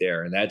right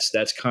there. And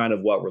that's kind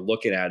of what we're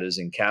looking at, is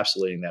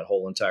encapsulating that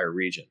whole entire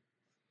region.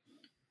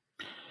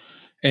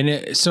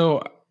 And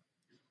so,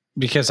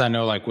 because I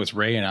know, like with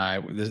Ray and I,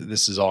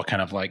 this is all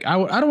kind of like, I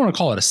don't want to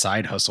call it a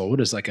side hustle.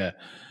 What is like a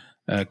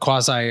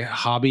quasi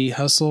hobby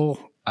hustle?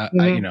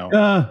 We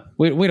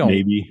don't,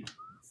 maybe.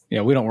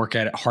 Yeah, we don't work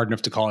at it hard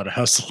enough to call it a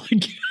hustle, I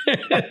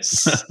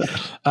guess.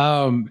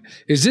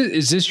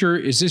 Is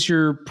this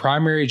your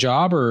primary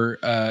job, or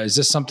is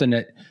this something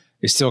that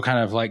is still kind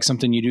of like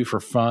something you do for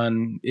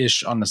fun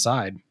ish on the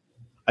side?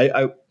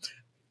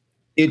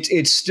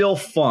 It's still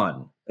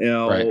fun.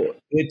 Right.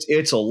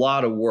 It's a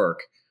lot of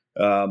work.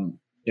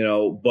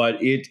 But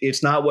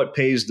it's not what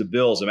pays the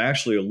bills. I'm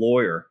actually a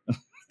lawyer.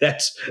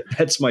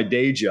 That's my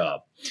day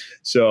job.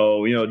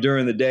 So,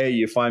 during the day,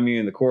 you find me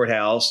in the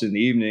courthouse. In the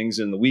evenings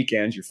and the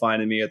weekends, you're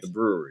finding me at the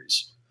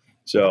breweries.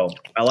 So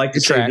I like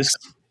to say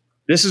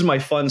this is my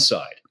fun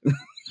side.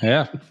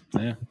 Yeah.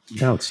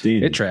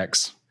 Outstanding. It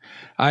tracks.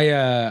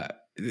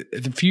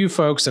 The few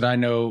folks that I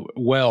know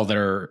well that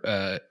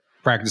are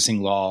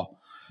practicing law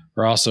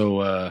are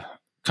also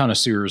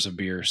connoisseurs of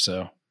beer.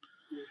 So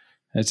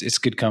it's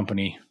good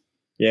company.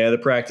 Yeah, the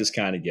practice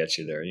kind of gets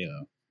you there,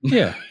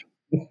 Yeah.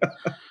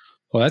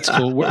 Well, that's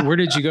cool. Where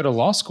did you go to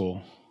law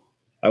school?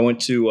 I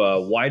went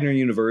to Widener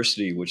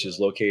University, which is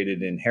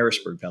located in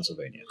Harrisburg,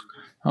 Pennsylvania.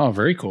 Oh,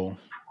 very cool.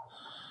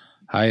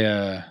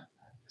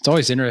 It's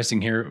always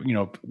interesting here,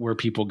 where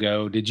people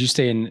go. Did you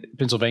stay in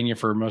Pennsylvania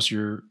for most of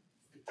your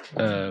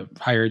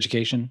higher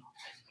education?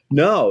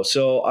 No.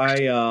 So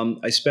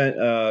I spent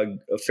a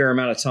fair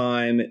amount of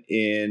time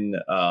in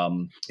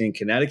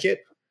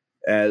Connecticut,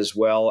 as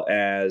well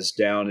as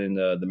down in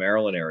the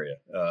Maryland area,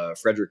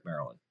 Frederick,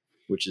 Maryland,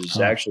 which is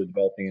actually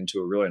developing into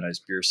a really nice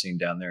beer scene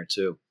down there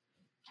too.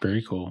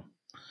 Very cool.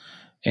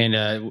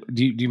 And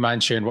do you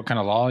mind sharing what kind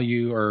of law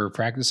you are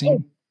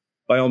practicing?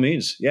 By all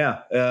means.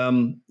 Yeah.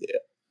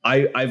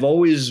 I've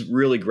always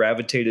really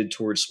gravitated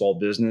towards small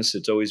business.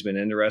 It's always been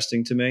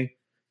interesting to me.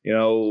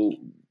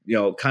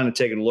 kind of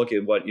taking a look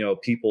at what,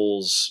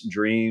 people's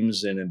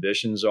dreams and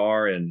ambitions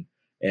are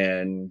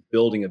and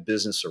building a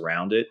business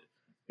around it.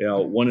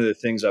 One of the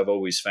things I've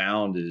always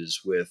found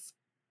is with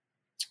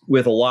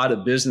a lot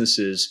of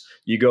businesses,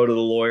 you go to the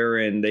lawyer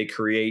and they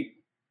create,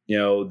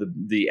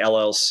 the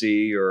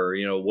LLC or,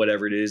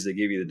 whatever it is. They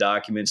give you the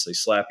documents, they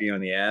slap you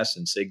on the ass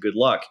and say, good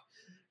luck.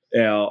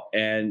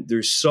 And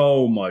there's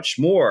so much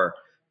more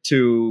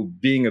to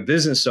being a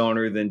business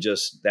owner than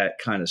just that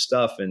kind of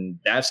stuff. And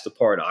that's the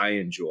part I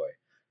enjoy.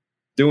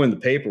 Doing the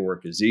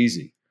paperwork is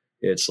easy.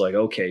 It's like,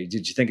 okay,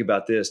 did you think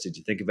about this? Did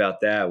you think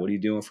about that? What are you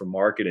doing for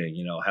marketing?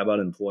 How about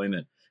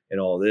employment and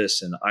all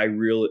this? And I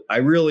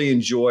really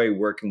enjoy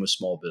working with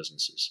small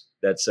businesses.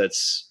 That's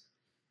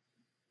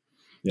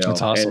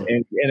awesome.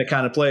 And it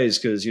kind of plays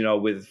because,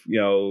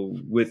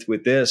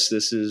 with this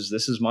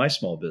is my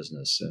small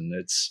business, and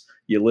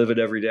you live it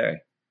every day.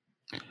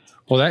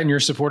 Well, that, and you're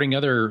supporting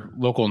other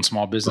local and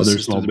small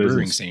businesses through the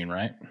brewing scene,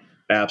 right?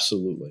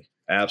 Absolutely.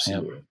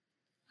 Yep.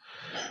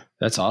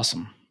 That's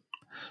awesome.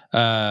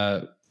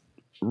 So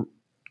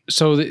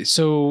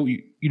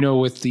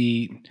with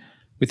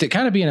it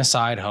kind of being a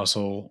side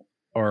hustle,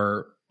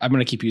 or I'm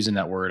going to keep using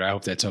that word. I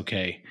hope that's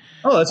okay.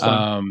 Oh, that's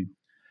fine.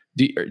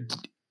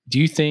 Do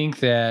you think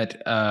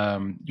that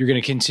you're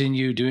going to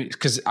continue doing?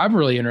 Because I'm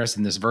really interested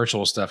in this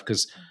virtual stuff.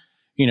 Because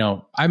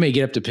I may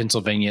get up to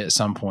Pennsylvania at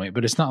some point,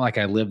 but it's not like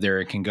I live there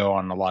and can go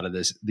on a lot of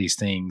these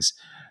things.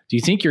 Do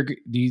you think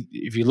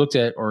if you looked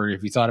at, or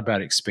if you thought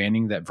about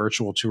expanding that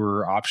virtual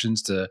tour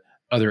options to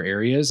other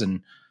areas?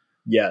 And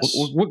yes,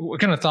 what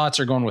kind of thoughts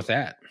are going with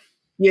that?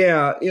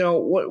 Yeah,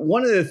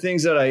 one of the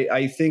things that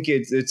I think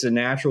it's a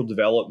natural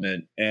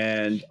development,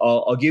 and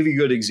I'll give you a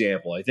good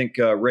example. I think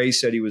Ray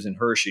said he was in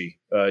Hershey.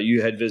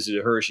 You had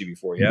visited Hershey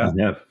before, yeah?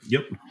 Yeah.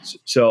 Yep.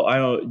 So I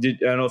don't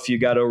know if you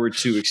got over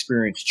to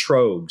experience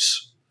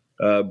Troegs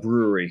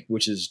Brewery,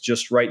 which is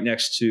just right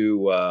next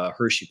to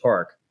Hershey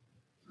Park.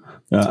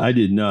 I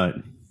did not.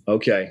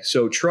 Okay,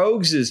 so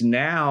Troegs is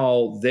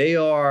now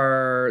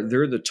they're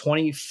the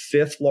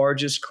 25th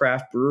largest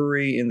craft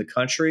brewery in the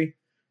country.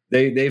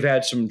 They've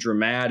had some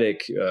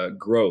dramatic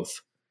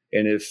growth,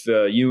 and if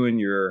you and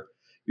your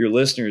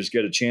listeners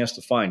get a chance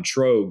to find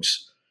Troegs,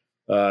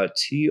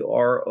 Troeges,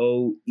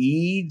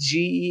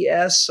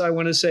 I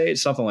want to say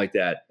it's something like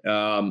that.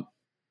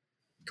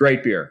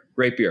 Great beer,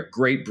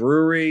 great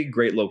brewery,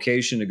 great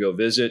location to go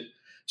visit.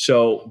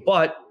 So,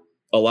 but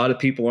a lot of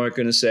people aren't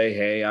going to say,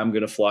 "Hey, I'm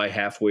going to fly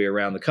halfway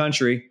around the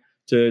country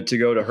to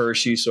go to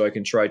Hershey so I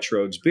can try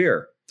Troegs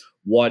beer."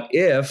 What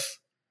if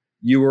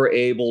you were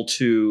able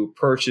to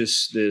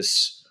purchase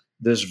this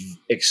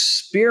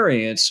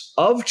experience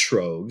of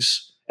Troegs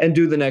and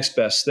do the next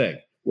best thing,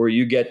 where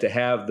you get to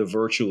have the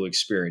virtual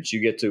experience?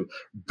 You get to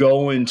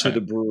go into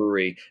the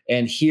brewery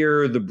and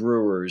hear the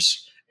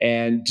brewers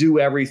and do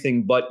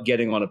everything but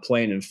getting on a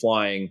plane and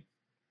flying,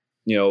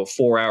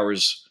 4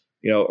 hours,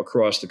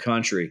 across the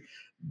country.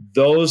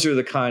 Those are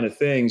the kind of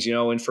things,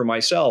 and for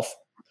myself,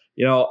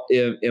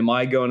 am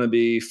I going to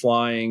be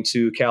flying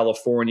to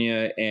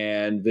California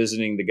and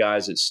visiting the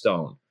guys at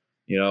Stone,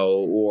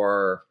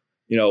 or,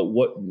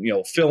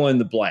 fill in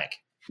the blank,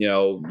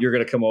 you're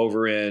going to come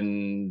over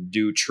and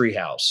do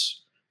Treehouse,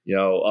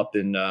 up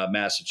in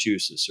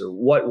Massachusetts, or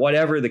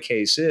whatever the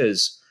case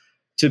is,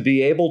 to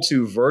be able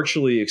to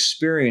virtually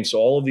experience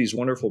all of these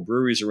wonderful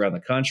breweries around the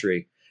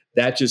country.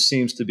 That just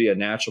seems to be a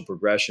natural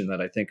progression that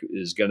I think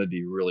is going to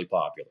be really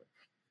popular.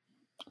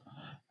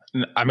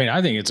 I mean,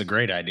 I think it's a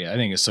great idea. I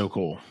think it's so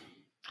cool.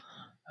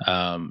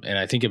 And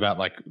I think about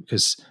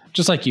because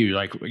just like you,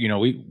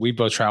 we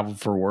both traveled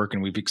for work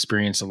and we've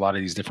experienced a lot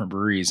of these different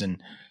breweries,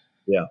 and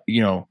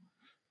you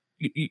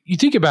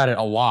think about it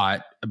a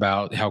lot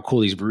about how cool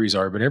these breweries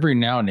are, but every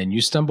now and then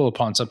you stumble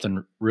upon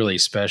something really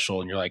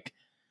special and you're like,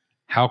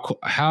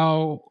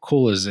 how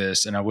cool is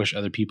this? And I wish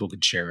other people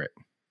could share it.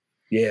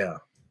 Yeah.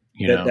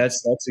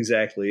 That's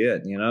exactly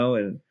it,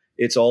 and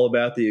it's all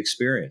about the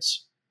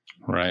experience.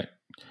 Right.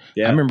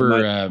 Yeah, I remember.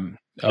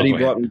 He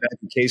brought me back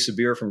a case of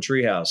beer from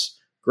Treehouse.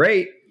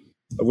 Great.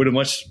 I would have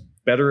much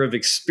better have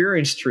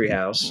experienced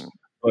Treehouse,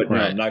 but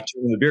I'm not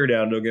turning the beer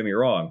down. Don't get me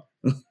wrong.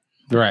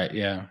 Right.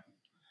 Yeah.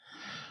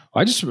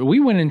 We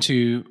went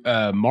into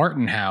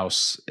Martin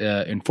House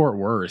in Fort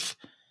Worth,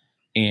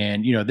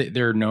 and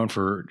they're known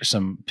for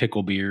some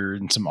pickle beer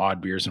and some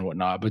odd beers and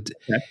whatnot. But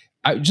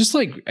I just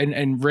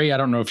and Ray, I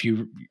don't know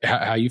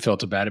how you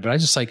felt about it, but I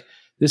just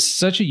this is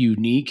such a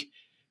unique,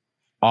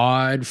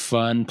 odd,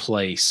 fun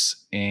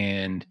place,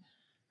 and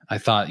I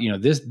thought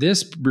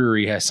this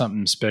brewery has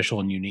something special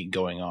and unique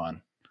going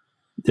on.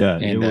 Yeah,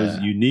 and it was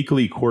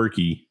uniquely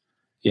quirky.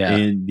 Yeah,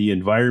 and the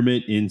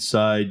environment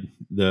inside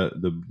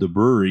the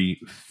brewery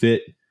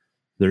fit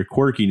their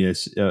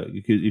quirkiness.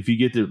 If you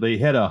get they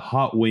had a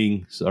hot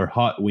wing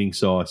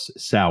sauce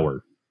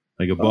sour,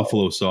 like a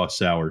buffalo sauce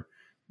sour.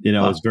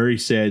 I was very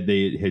sad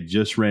they had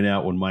just ran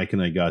out when Mike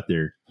and I got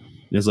there.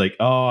 And it's like,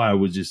 I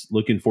was just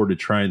looking forward to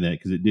trying that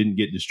because it didn't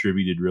get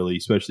distributed really,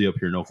 especially up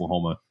here in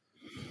Oklahoma.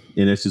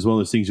 And it's just one of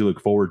those things you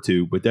look forward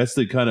to. But that's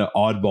the kind of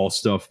oddball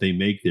stuff they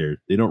make there.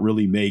 They don't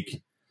really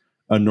make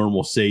a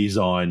normal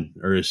saison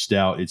or a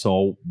stout. It's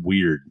all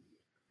weird.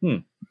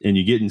 And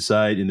you get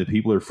inside and the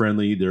people are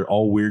friendly. They're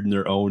all weird in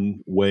their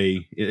own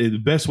way, in the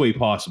best way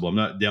possible. I'm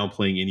not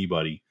downplaying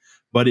anybody,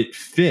 but it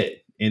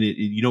fit. And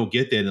you don't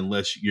get that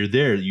unless you're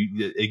there.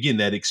 Again,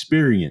 that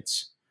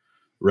experience,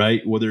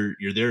 right? Whether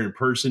you're there in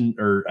person,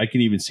 or I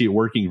can even see it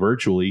working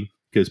virtually,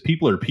 because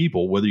people are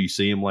people, whether you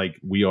see them like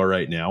we are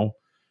right now,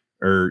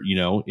 or,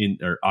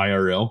 or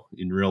IRL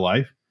in real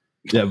life,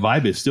 that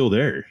vibe is still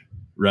there.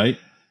 Right.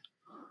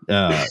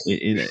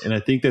 And I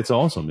think that's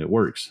awesome. It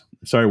works.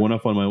 Sorry, I went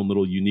off on my own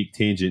little unique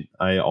tangent.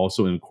 I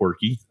also am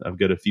quirky. I've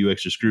got a few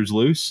extra screws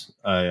loose.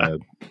 I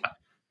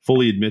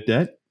fully admit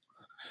that.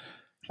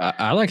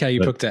 I like how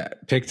you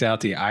picked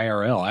out the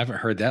IRL. I haven't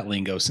heard that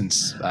lingo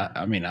since,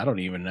 I don't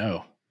even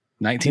know.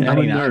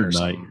 1999 or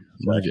something.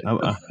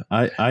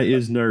 I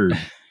is nerd.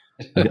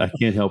 I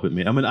can't help it,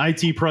 man. I'm an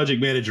IT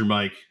project manager,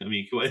 Mike. I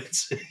mean,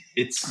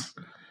 it's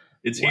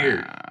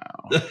here.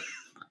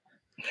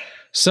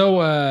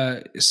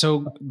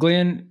 So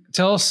Glenn,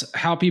 tell us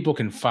how people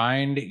can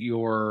find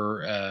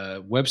your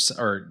website,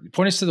 or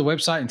point us to the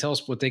website and tell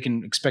us what they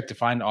can expect to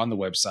find on the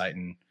website,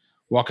 and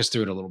walk us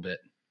through it a little bit.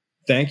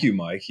 Thank you,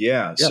 Mike.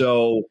 Yeah.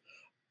 So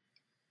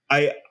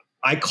I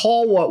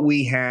call what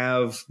we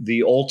have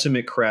the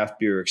ultimate craft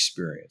beer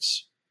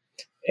experience.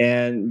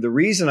 And the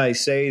reason I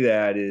say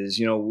that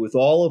is, with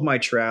all of my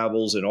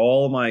travels and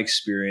all of my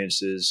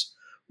experiences,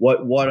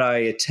 what I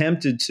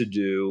attempted to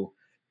do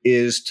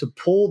is to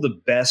pull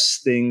the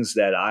best things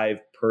that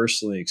I've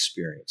personally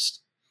experienced.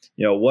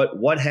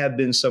 What have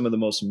been some of the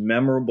most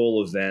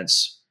memorable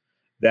events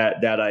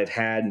that I've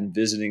had in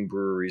visiting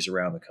breweries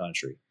around the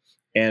country,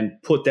 and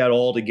put that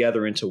all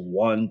together into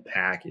one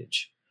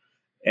package.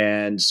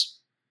 And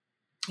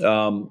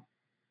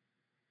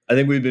I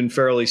think we've been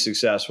fairly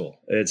successful.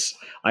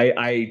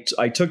 I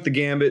took the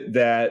gambit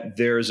that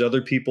there's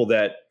other people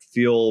that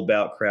feel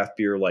about craft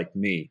beer like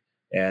me,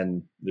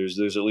 and there's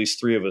at least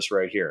 3 of us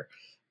right here.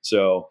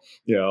 So,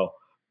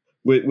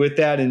 with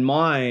that in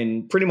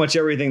mind, pretty much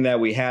everything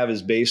that we have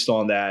is based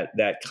on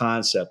that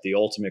concept, the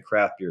ultimate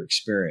craft beer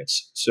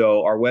experience.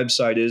 So our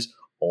website is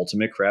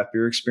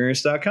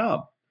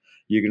ultimatecraftbeerexperience.com.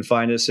 You can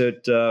find us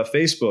at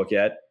Facebook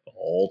at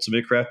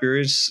Ultimate Craft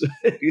Beers,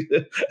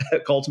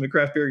 Ultimate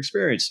Craft Beer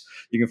Experience.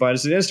 You can find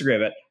us on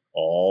Instagram at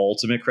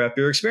Ultimate Craft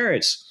Beer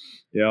Experience.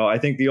 I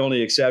think the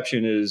only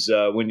exception is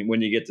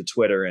when you get to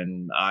Twitter,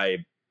 and I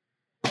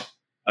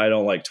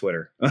don't like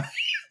Twitter.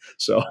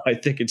 So I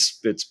think it's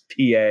PA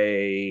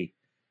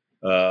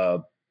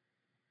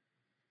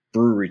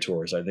Brewery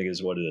Tours, I think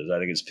is what it is. I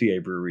think it's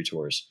PA Brewery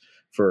Tours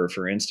for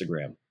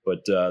Instagram. But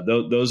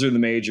those are the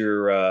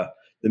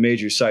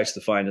major sites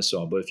to find us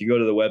on. But if you go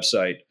to the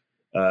website,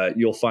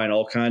 you'll find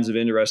all kinds of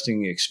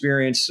interesting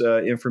experience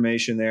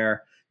information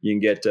there. You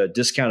can get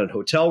discounted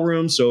hotel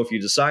rooms. So if you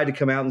decide to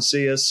come out and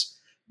see us,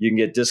 you can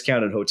get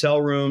discounted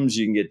hotel rooms.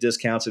 You can get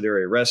discounts at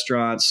area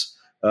restaurants,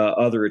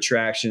 other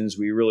attractions.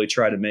 We really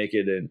try to make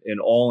it an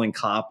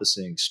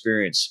all-encompassing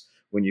experience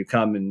when you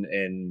come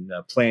and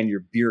plan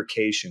your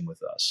beercation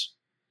with us.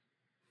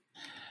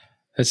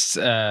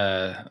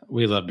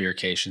 We love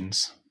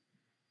beercations.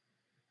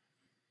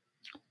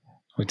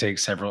 We take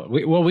several.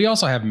 We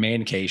also have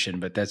mancation,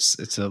 but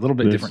it's a little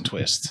bit different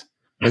twist.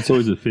 That's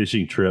always a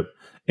fishing trip.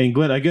 And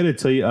Glenn, I got to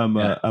tell you,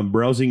 I'm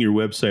browsing your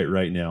website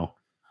right now,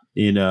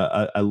 and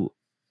I'm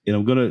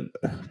gonna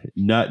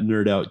not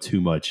nerd out too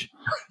much,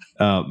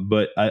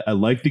 but I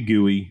like the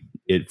GUI.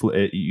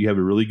 You have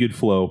a really good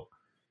flow.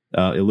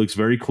 It looks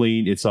very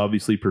clean. It's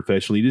obviously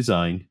professionally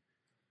designed.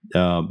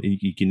 And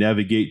you can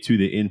navigate to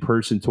the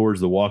in-person tours,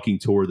 the walking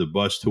tour, the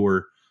bus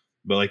tour.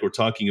 But like we're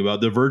talking about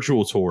the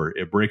virtual tour,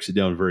 it breaks it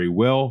down very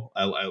well.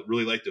 I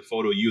really like the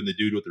photo of you and the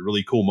dude with the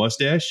really cool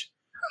mustache.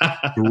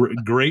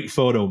 Great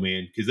photo,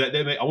 man. Because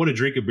I want to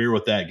drink a beer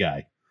with that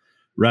guy,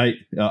 right?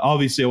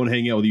 Obviously, I want to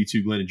hang out with you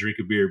too, Glenn, and drink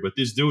a beer. But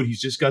this dude, he's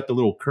just got the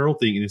little curl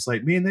thing, and it's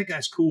like, man, that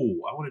guy's cool.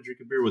 I want to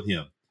drink a beer with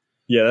him.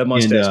 Yeah, that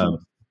mustache.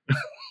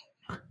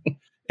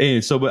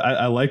 And so, but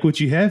I like what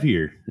you have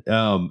here,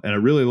 and I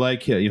really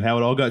like how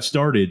it all got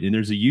started. And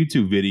there's a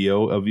YouTube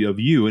video of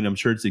you, and I'm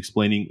sure it's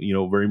explaining,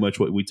 very much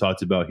what we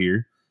talked about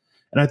here.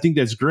 And I think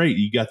that's great.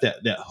 You got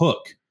that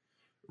hook,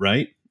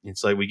 right?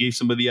 It's like we gave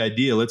somebody the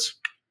idea. Let's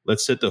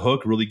set the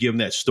hook, really give them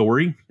that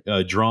story,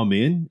 draw them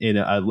in. And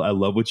I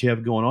love what you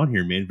have going on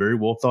here, man. Very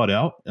well thought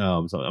out.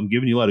 So I'm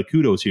giving you a lot of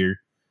kudos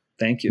here.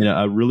 Thank you. And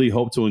I really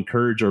hope to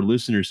encourage our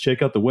listeners.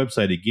 Check out the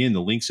website again.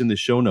 The link's in the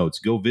show notes.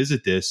 Go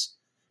visit this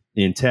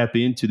and tap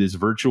into this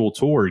virtual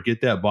tour. Get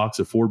that box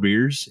of 4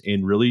 beers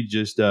and really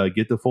just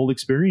get the full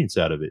experience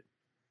out of it.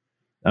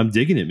 I'm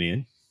digging it,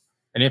 man.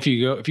 And if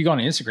you go on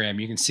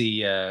Instagram, you can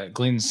see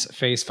Glenn's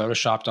face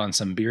photoshopped on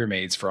some beer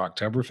maids for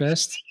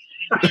Oktoberfest.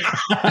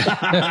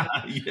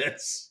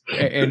 Yes,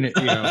 and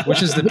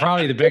which is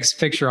probably the best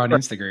picture on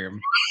Instagram.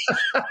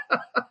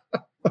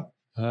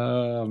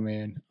 Oh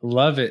man,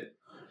 love it.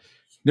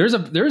 I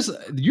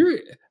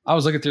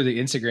was looking through the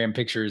Instagram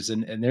pictures,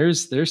 and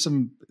there's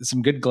some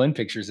good Glenn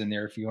pictures in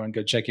there if you want to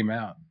go check him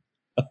out.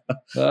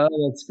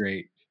 Oh, that's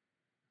great.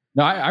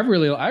 No, I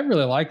really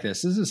like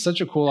this. This is such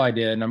a cool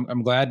idea, and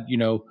I'm glad we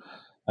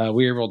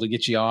were able to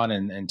get you on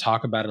and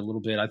talk about it a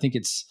little bit. I think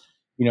it's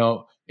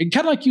it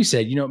kind of like you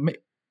said,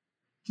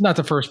 not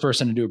the first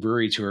person to do a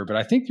brewery tour, but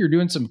I think you're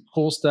doing some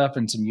cool stuff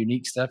and some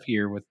unique stuff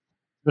here with,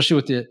 especially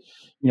with the,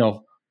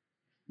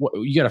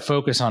 you got to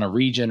focus on a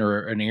region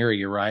or an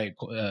area, right?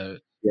 Yeah.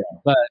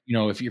 But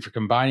if you're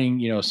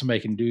combining, somebody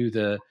can do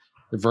the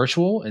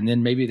virtual, and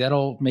then maybe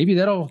that'll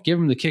give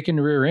them the kick in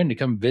the rear end to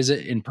come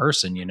visit in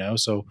person.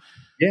 So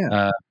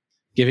yeah,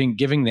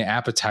 giving the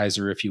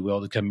appetizer, if you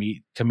will, to come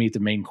eat the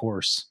main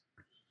course.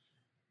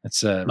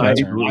 That's I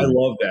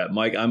love that,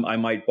 Mike. I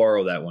might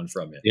borrow that one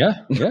from you.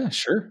 Yeah,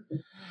 sure.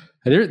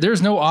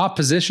 There's no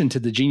opposition to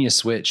the Genius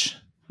Switch.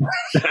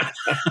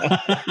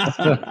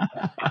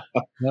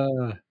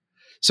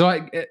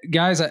 So,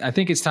 guys, I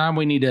think it's time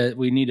we need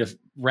to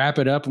wrap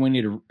it up, and we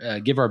need to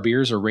give our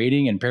beers a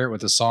rating and pair it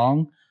with a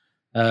song.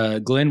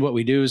 Glenn, what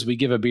we do is we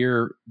give a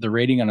beer the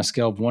rating on a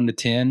scale of 1 to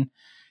 10.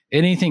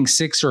 Anything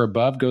 6 or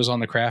above goes on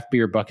the craft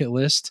beer bucket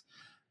list.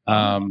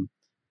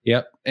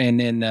 Yep, and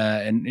then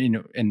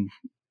and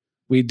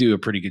we do a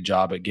pretty good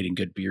job at getting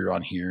good beer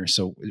on here,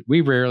 so we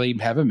rarely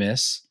have a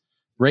miss.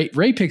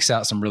 Ray picks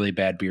out some really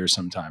bad beers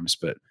sometimes,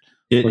 but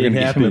we're going to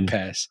give him a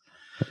pass.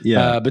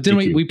 Yeah, but then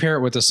we pair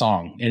it with a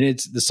song, and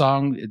it's the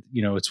song.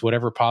 It's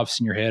whatever pops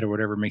in your head or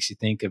whatever makes you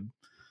think of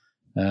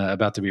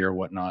about the beer or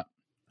whatnot.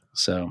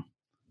 So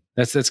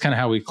that's kind of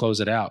how we close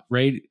it out.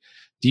 Ray,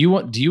 do you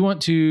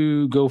want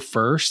to go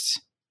first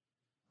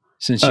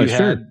since you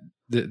had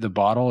the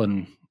bottle?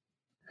 And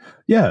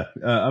yeah,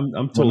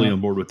 I'm totally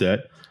on board with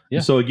that. Yeah.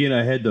 So again,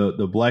 I had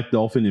the Black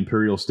Dolphin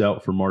Imperial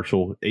Stout from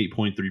Marshall,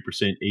 8.3%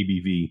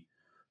 ABV.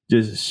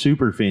 Just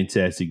super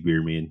fantastic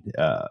beer, man.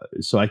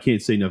 So I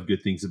can't say enough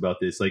good things about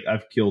this. Like,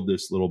 I've killed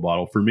this little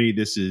bottle. For me,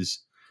 this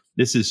is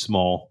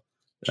small,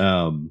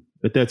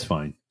 but that's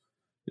fine.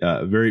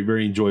 Very,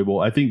 very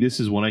enjoyable. I think this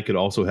is one I could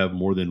also have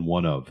more than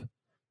one of.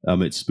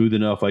 It's smooth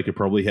enough. I could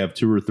probably have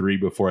 2 or 3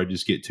 before I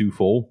just get too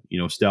full.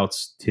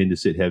 Stouts tend to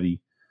sit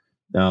heavy,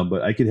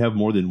 but I could have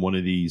more than one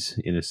of these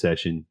in a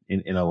session,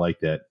 and I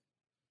like that.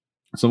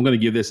 So I'm going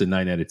to give this a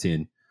 9 out of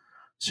 10.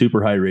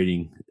 Super high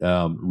rating.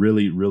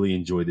 Really, really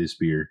enjoy this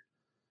beer.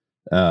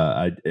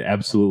 I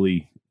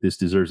absolutely, this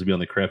deserves to be on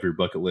the craft beer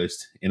bucket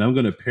list. And I'm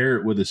going to pair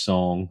it with a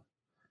song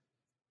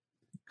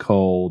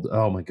called,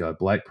 oh my God,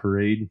 Black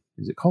Parade.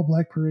 Is it called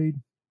Black Parade?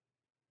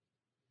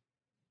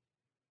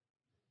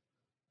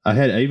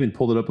 I even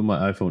pulled it up on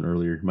my iPhone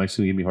earlier. Mike's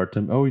going to give me a hard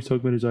time. Oh, he's talking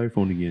about his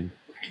iPhone again.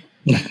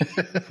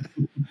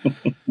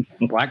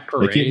 Black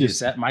Parade, is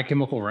that My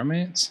Chemical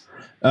Romance?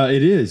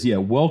 It is, yeah.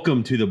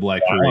 Welcome to the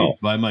Black Parade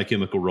by My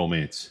Chemical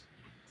Romance.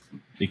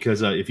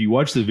 Because if you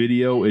watch the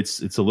video, it's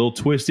a little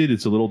twisted,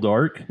 it's a little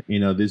dark.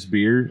 This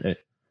beer,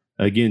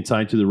 again,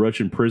 tied to the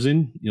Russian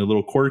prison, a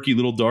little quirky,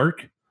 little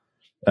dark.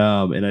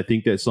 And I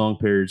think that song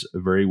pairs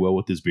very well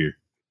with this beer.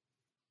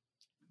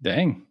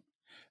 Dang.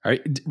 All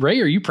right,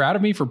 Ray, are you proud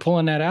of me for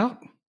pulling that out?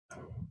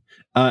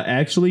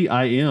 Actually,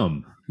 I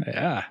am.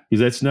 Yeah. Because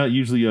that's not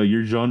usually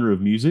your genre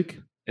of music.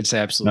 It's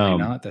absolutely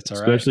not. That's all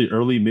right. Especially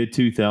early, mid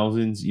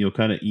 2000s,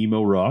 kind of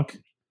emo rock.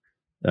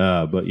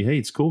 But hey,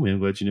 it's cool, man. I'm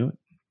glad you know it.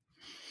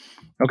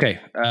 Okay.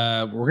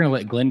 We're going to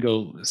let Glenn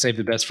go, save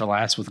the best for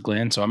last with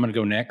Glenn. So I'm going to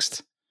go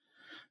next.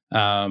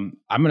 I'm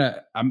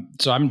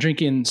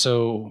drinking,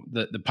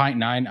 the Pint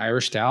 9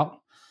 Irish Stout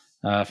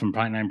from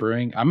Pint 9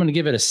 Brewing. I'm going to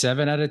give it a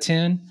 7 out of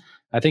 10.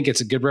 I think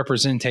it's a good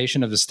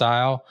representation of the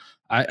style.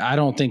 I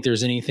don't think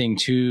there's anything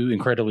too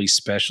incredibly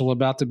special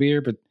about the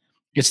beer, but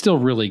it's still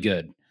really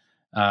good.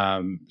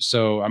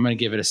 So I'm going to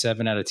give it a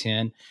 7 out of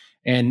 10.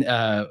 And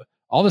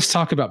all this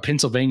talk about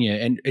Pennsylvania,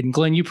 and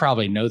Glenn, you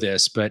probably know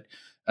this, but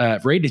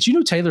Ray, did you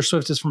know Taylor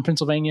Swift is from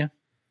Pennsylvania?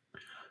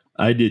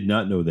 I did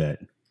not know that.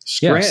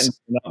 Scranton, yes. If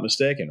I'm not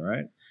mistaken,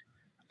 right?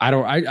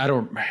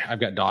 I've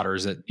got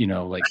daughters that,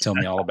 tell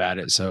me all about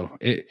it. So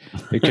it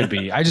could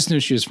be. I just knew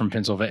she was from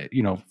Pennsylvania.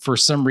 For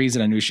some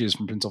reason I knew she was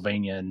from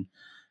Pennsylvania. And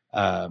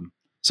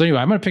so anyway,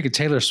 I'm going to pick a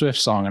Taylor Swift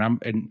song,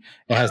 and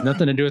it has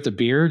nothing to do with the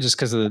beer, just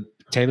because of the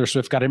Taylor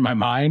Swift got in my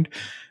mind.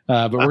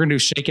 But we're going to do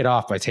 "Shake It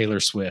Off" by Taylor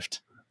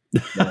Swift.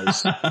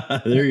 Nice.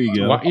 There you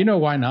go.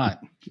 Why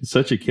not? It's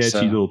such a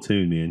catchy little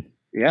tune, man.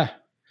 Yeah.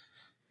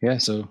 Yeah.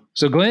 So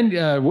Glenn,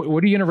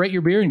 what are you going to rate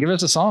your beer and give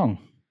us a song?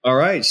 All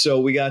right.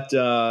 So we got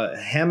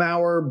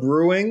Hemauer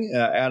Brewing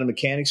out of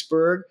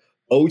Mechanicsburg,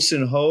 Oats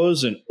and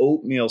Hose, and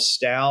Oatmeal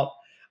Stout.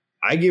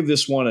 I give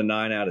this one a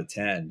 9 out of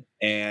 10.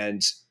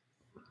 And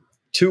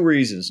 2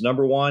 reasons.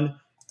 Number one,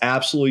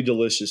 absolutely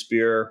delicious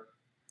beer.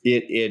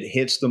 It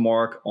hits the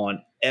mark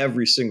on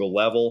every single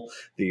level.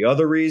 The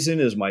other reason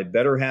is my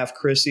better half,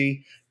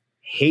 Chrissy,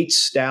 hates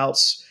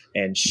stouts,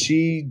 and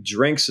she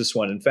drinks this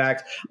one. In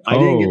fact, I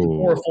didn't get to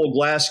pour a full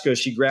glass because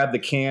she grabbed the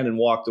can and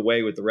walked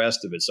away with the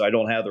rest of it. So I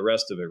don't have the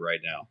rest of it right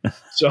now.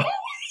 So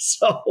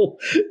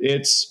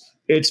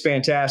it's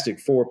fantastic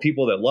for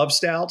people that love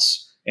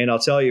stouts. And I'll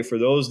tell you, for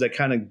those that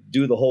kind of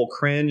do the whole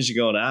cringe,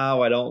 going,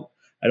 I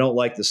don't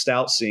like the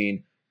stout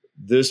scene.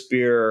 This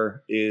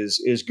beer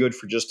is good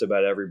for just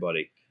about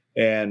everybody.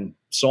 And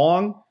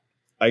song,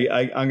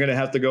 I'm going to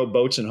have to go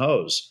Boats and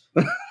Hose.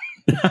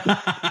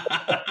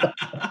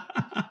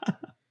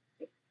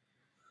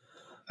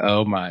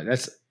 Oh my,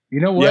 that's,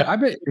 you know what? Yeah. I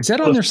bet, is that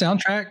on their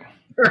soundtrack?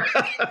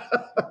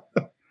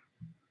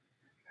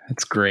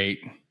 That's great.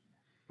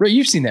 Ray,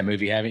 you've seen that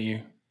movie, haven't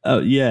you? Oh,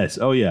 yes.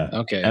 Oh, yeah.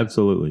 Okay.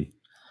 Absolutely.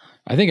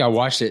 I think I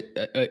watched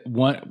it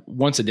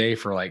once a day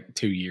for like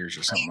 2 years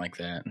or something like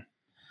that.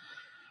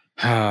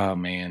 Oh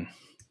man.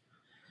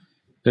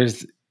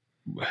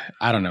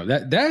 I don't know.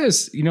 That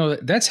is, you know,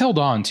 that's held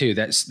on too.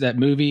 That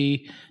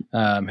movie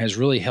has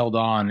really held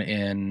on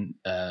in,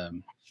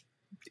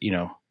 you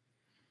know,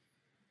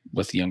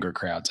 with younger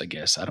crowds, I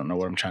guess. I don't know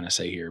what I'm trying to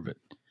say here, but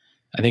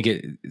I think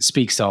it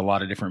speaks to a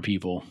lot of different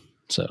people.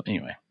 So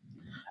anyway,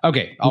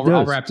 okay,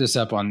 I'll wrap this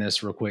up on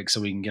this real quick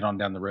so we can get on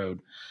down the road.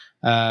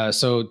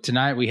 So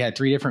tonight we had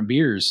 3 different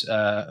beers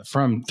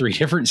from 3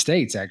 different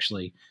states,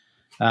 actually.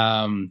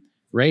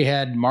 Ray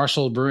had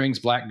Marshall Brewing's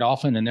Black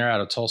Dolphin, and they're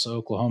out of Tulsa,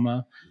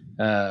 Oklahoma.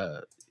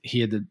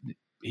 He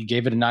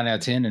gave it a 9 out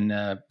of 10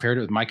 and paired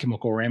it with My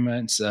Chemical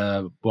Romance.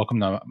 Welcome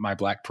to My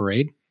Black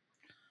Parade.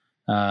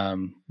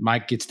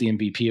 Mike gets the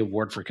MVP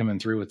award for coming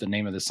through with the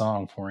name of the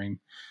song for him.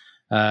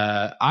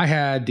 I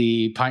had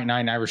the Pint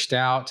 9 Irish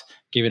Stout,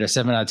 gave it a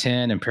 7 out of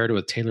 10 and paired it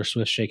with Taylor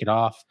Swift's Shake It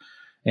Off.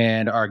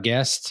 And our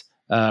guest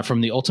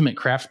from the Ultimate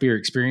Craft Beer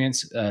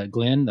Experience,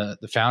 Glenn,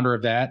 the founder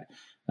of that,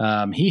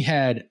 he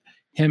had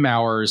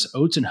Himauer's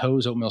Oats and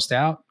Hose Oatmeal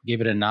Stout,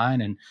 gave it a 9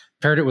 and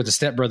paired it with the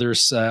Step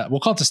Brothers. We'll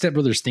call it the Step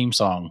Brothers theme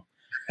song,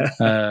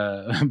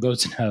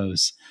 Boats and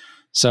Hose.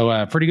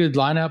 So pretty good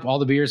lineup. All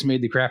the beers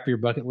made the craft beer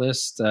bucket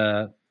list.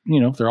 You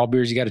know, they're all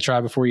beers you got to try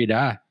before you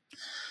die.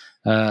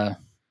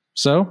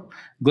 So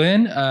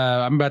Glenn,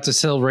 I'm about to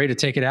tell Ray to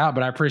take it out,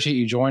 but I appreciate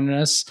you joining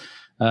us.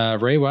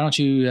 Ray, why don't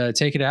you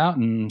take it out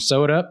and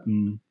sew it up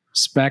and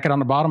smack it on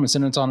the bottom and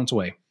send it on its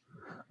way.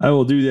 I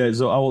will do that.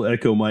 So I will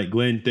echo Mike.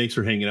 Glenn, thanks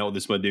for hanging out with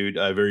us, my dude.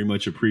 I very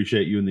much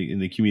appreciate you in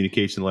the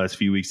communication the last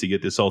few weeks to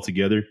get this all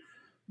together.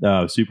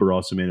 Super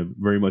awesome, man. I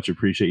very much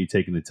appreciate you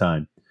taking the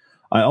time.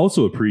 I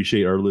also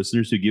appreciate our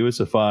listeners who give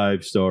us a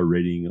 5-star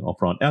rating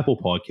on Apple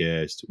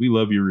Podcast. We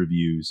love your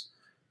reviews.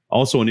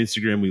 Also on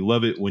Instagram, we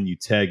love it when you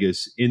tag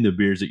us in the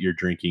beers that you're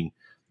drinking.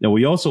 Now,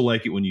 we also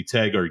like it when you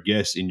tag our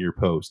guests in your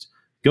post.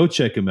 Go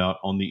check them out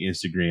on the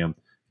Instagram.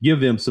 Give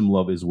them some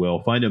love as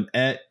well. Find them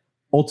at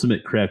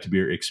Ultimate Craft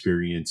Beer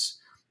Experience.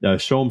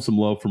 Show them some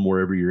love from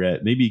wherever you're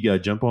at. Maybe you got to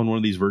jump on one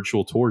of these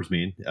virtual tours,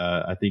 man.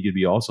 I think it'd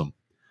be awesome.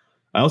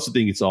 I also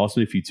think it's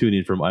awesome if you tune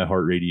in from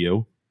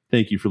iHeartRadio.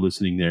 Thank you for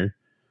listening there.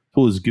 As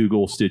well as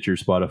Google, Stitcher,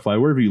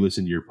 Spotify, wherever you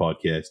listen to your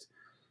podcast.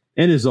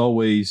 And as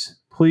always,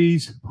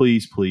 please,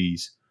 please,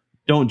 please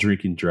don't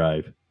drink and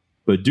drive,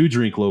 but do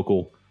drink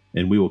local.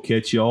 And we will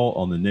catch y'all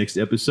on the next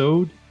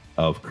episode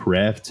of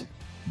Craft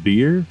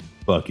Beer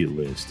Bucket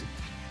List.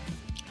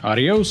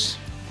 Adios.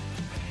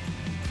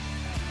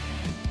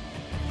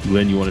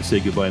 Glenn, you want to say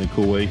goodbye in a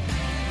cool way?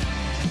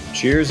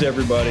 Cheers,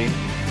 everybody.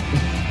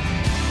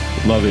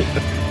 Love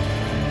it.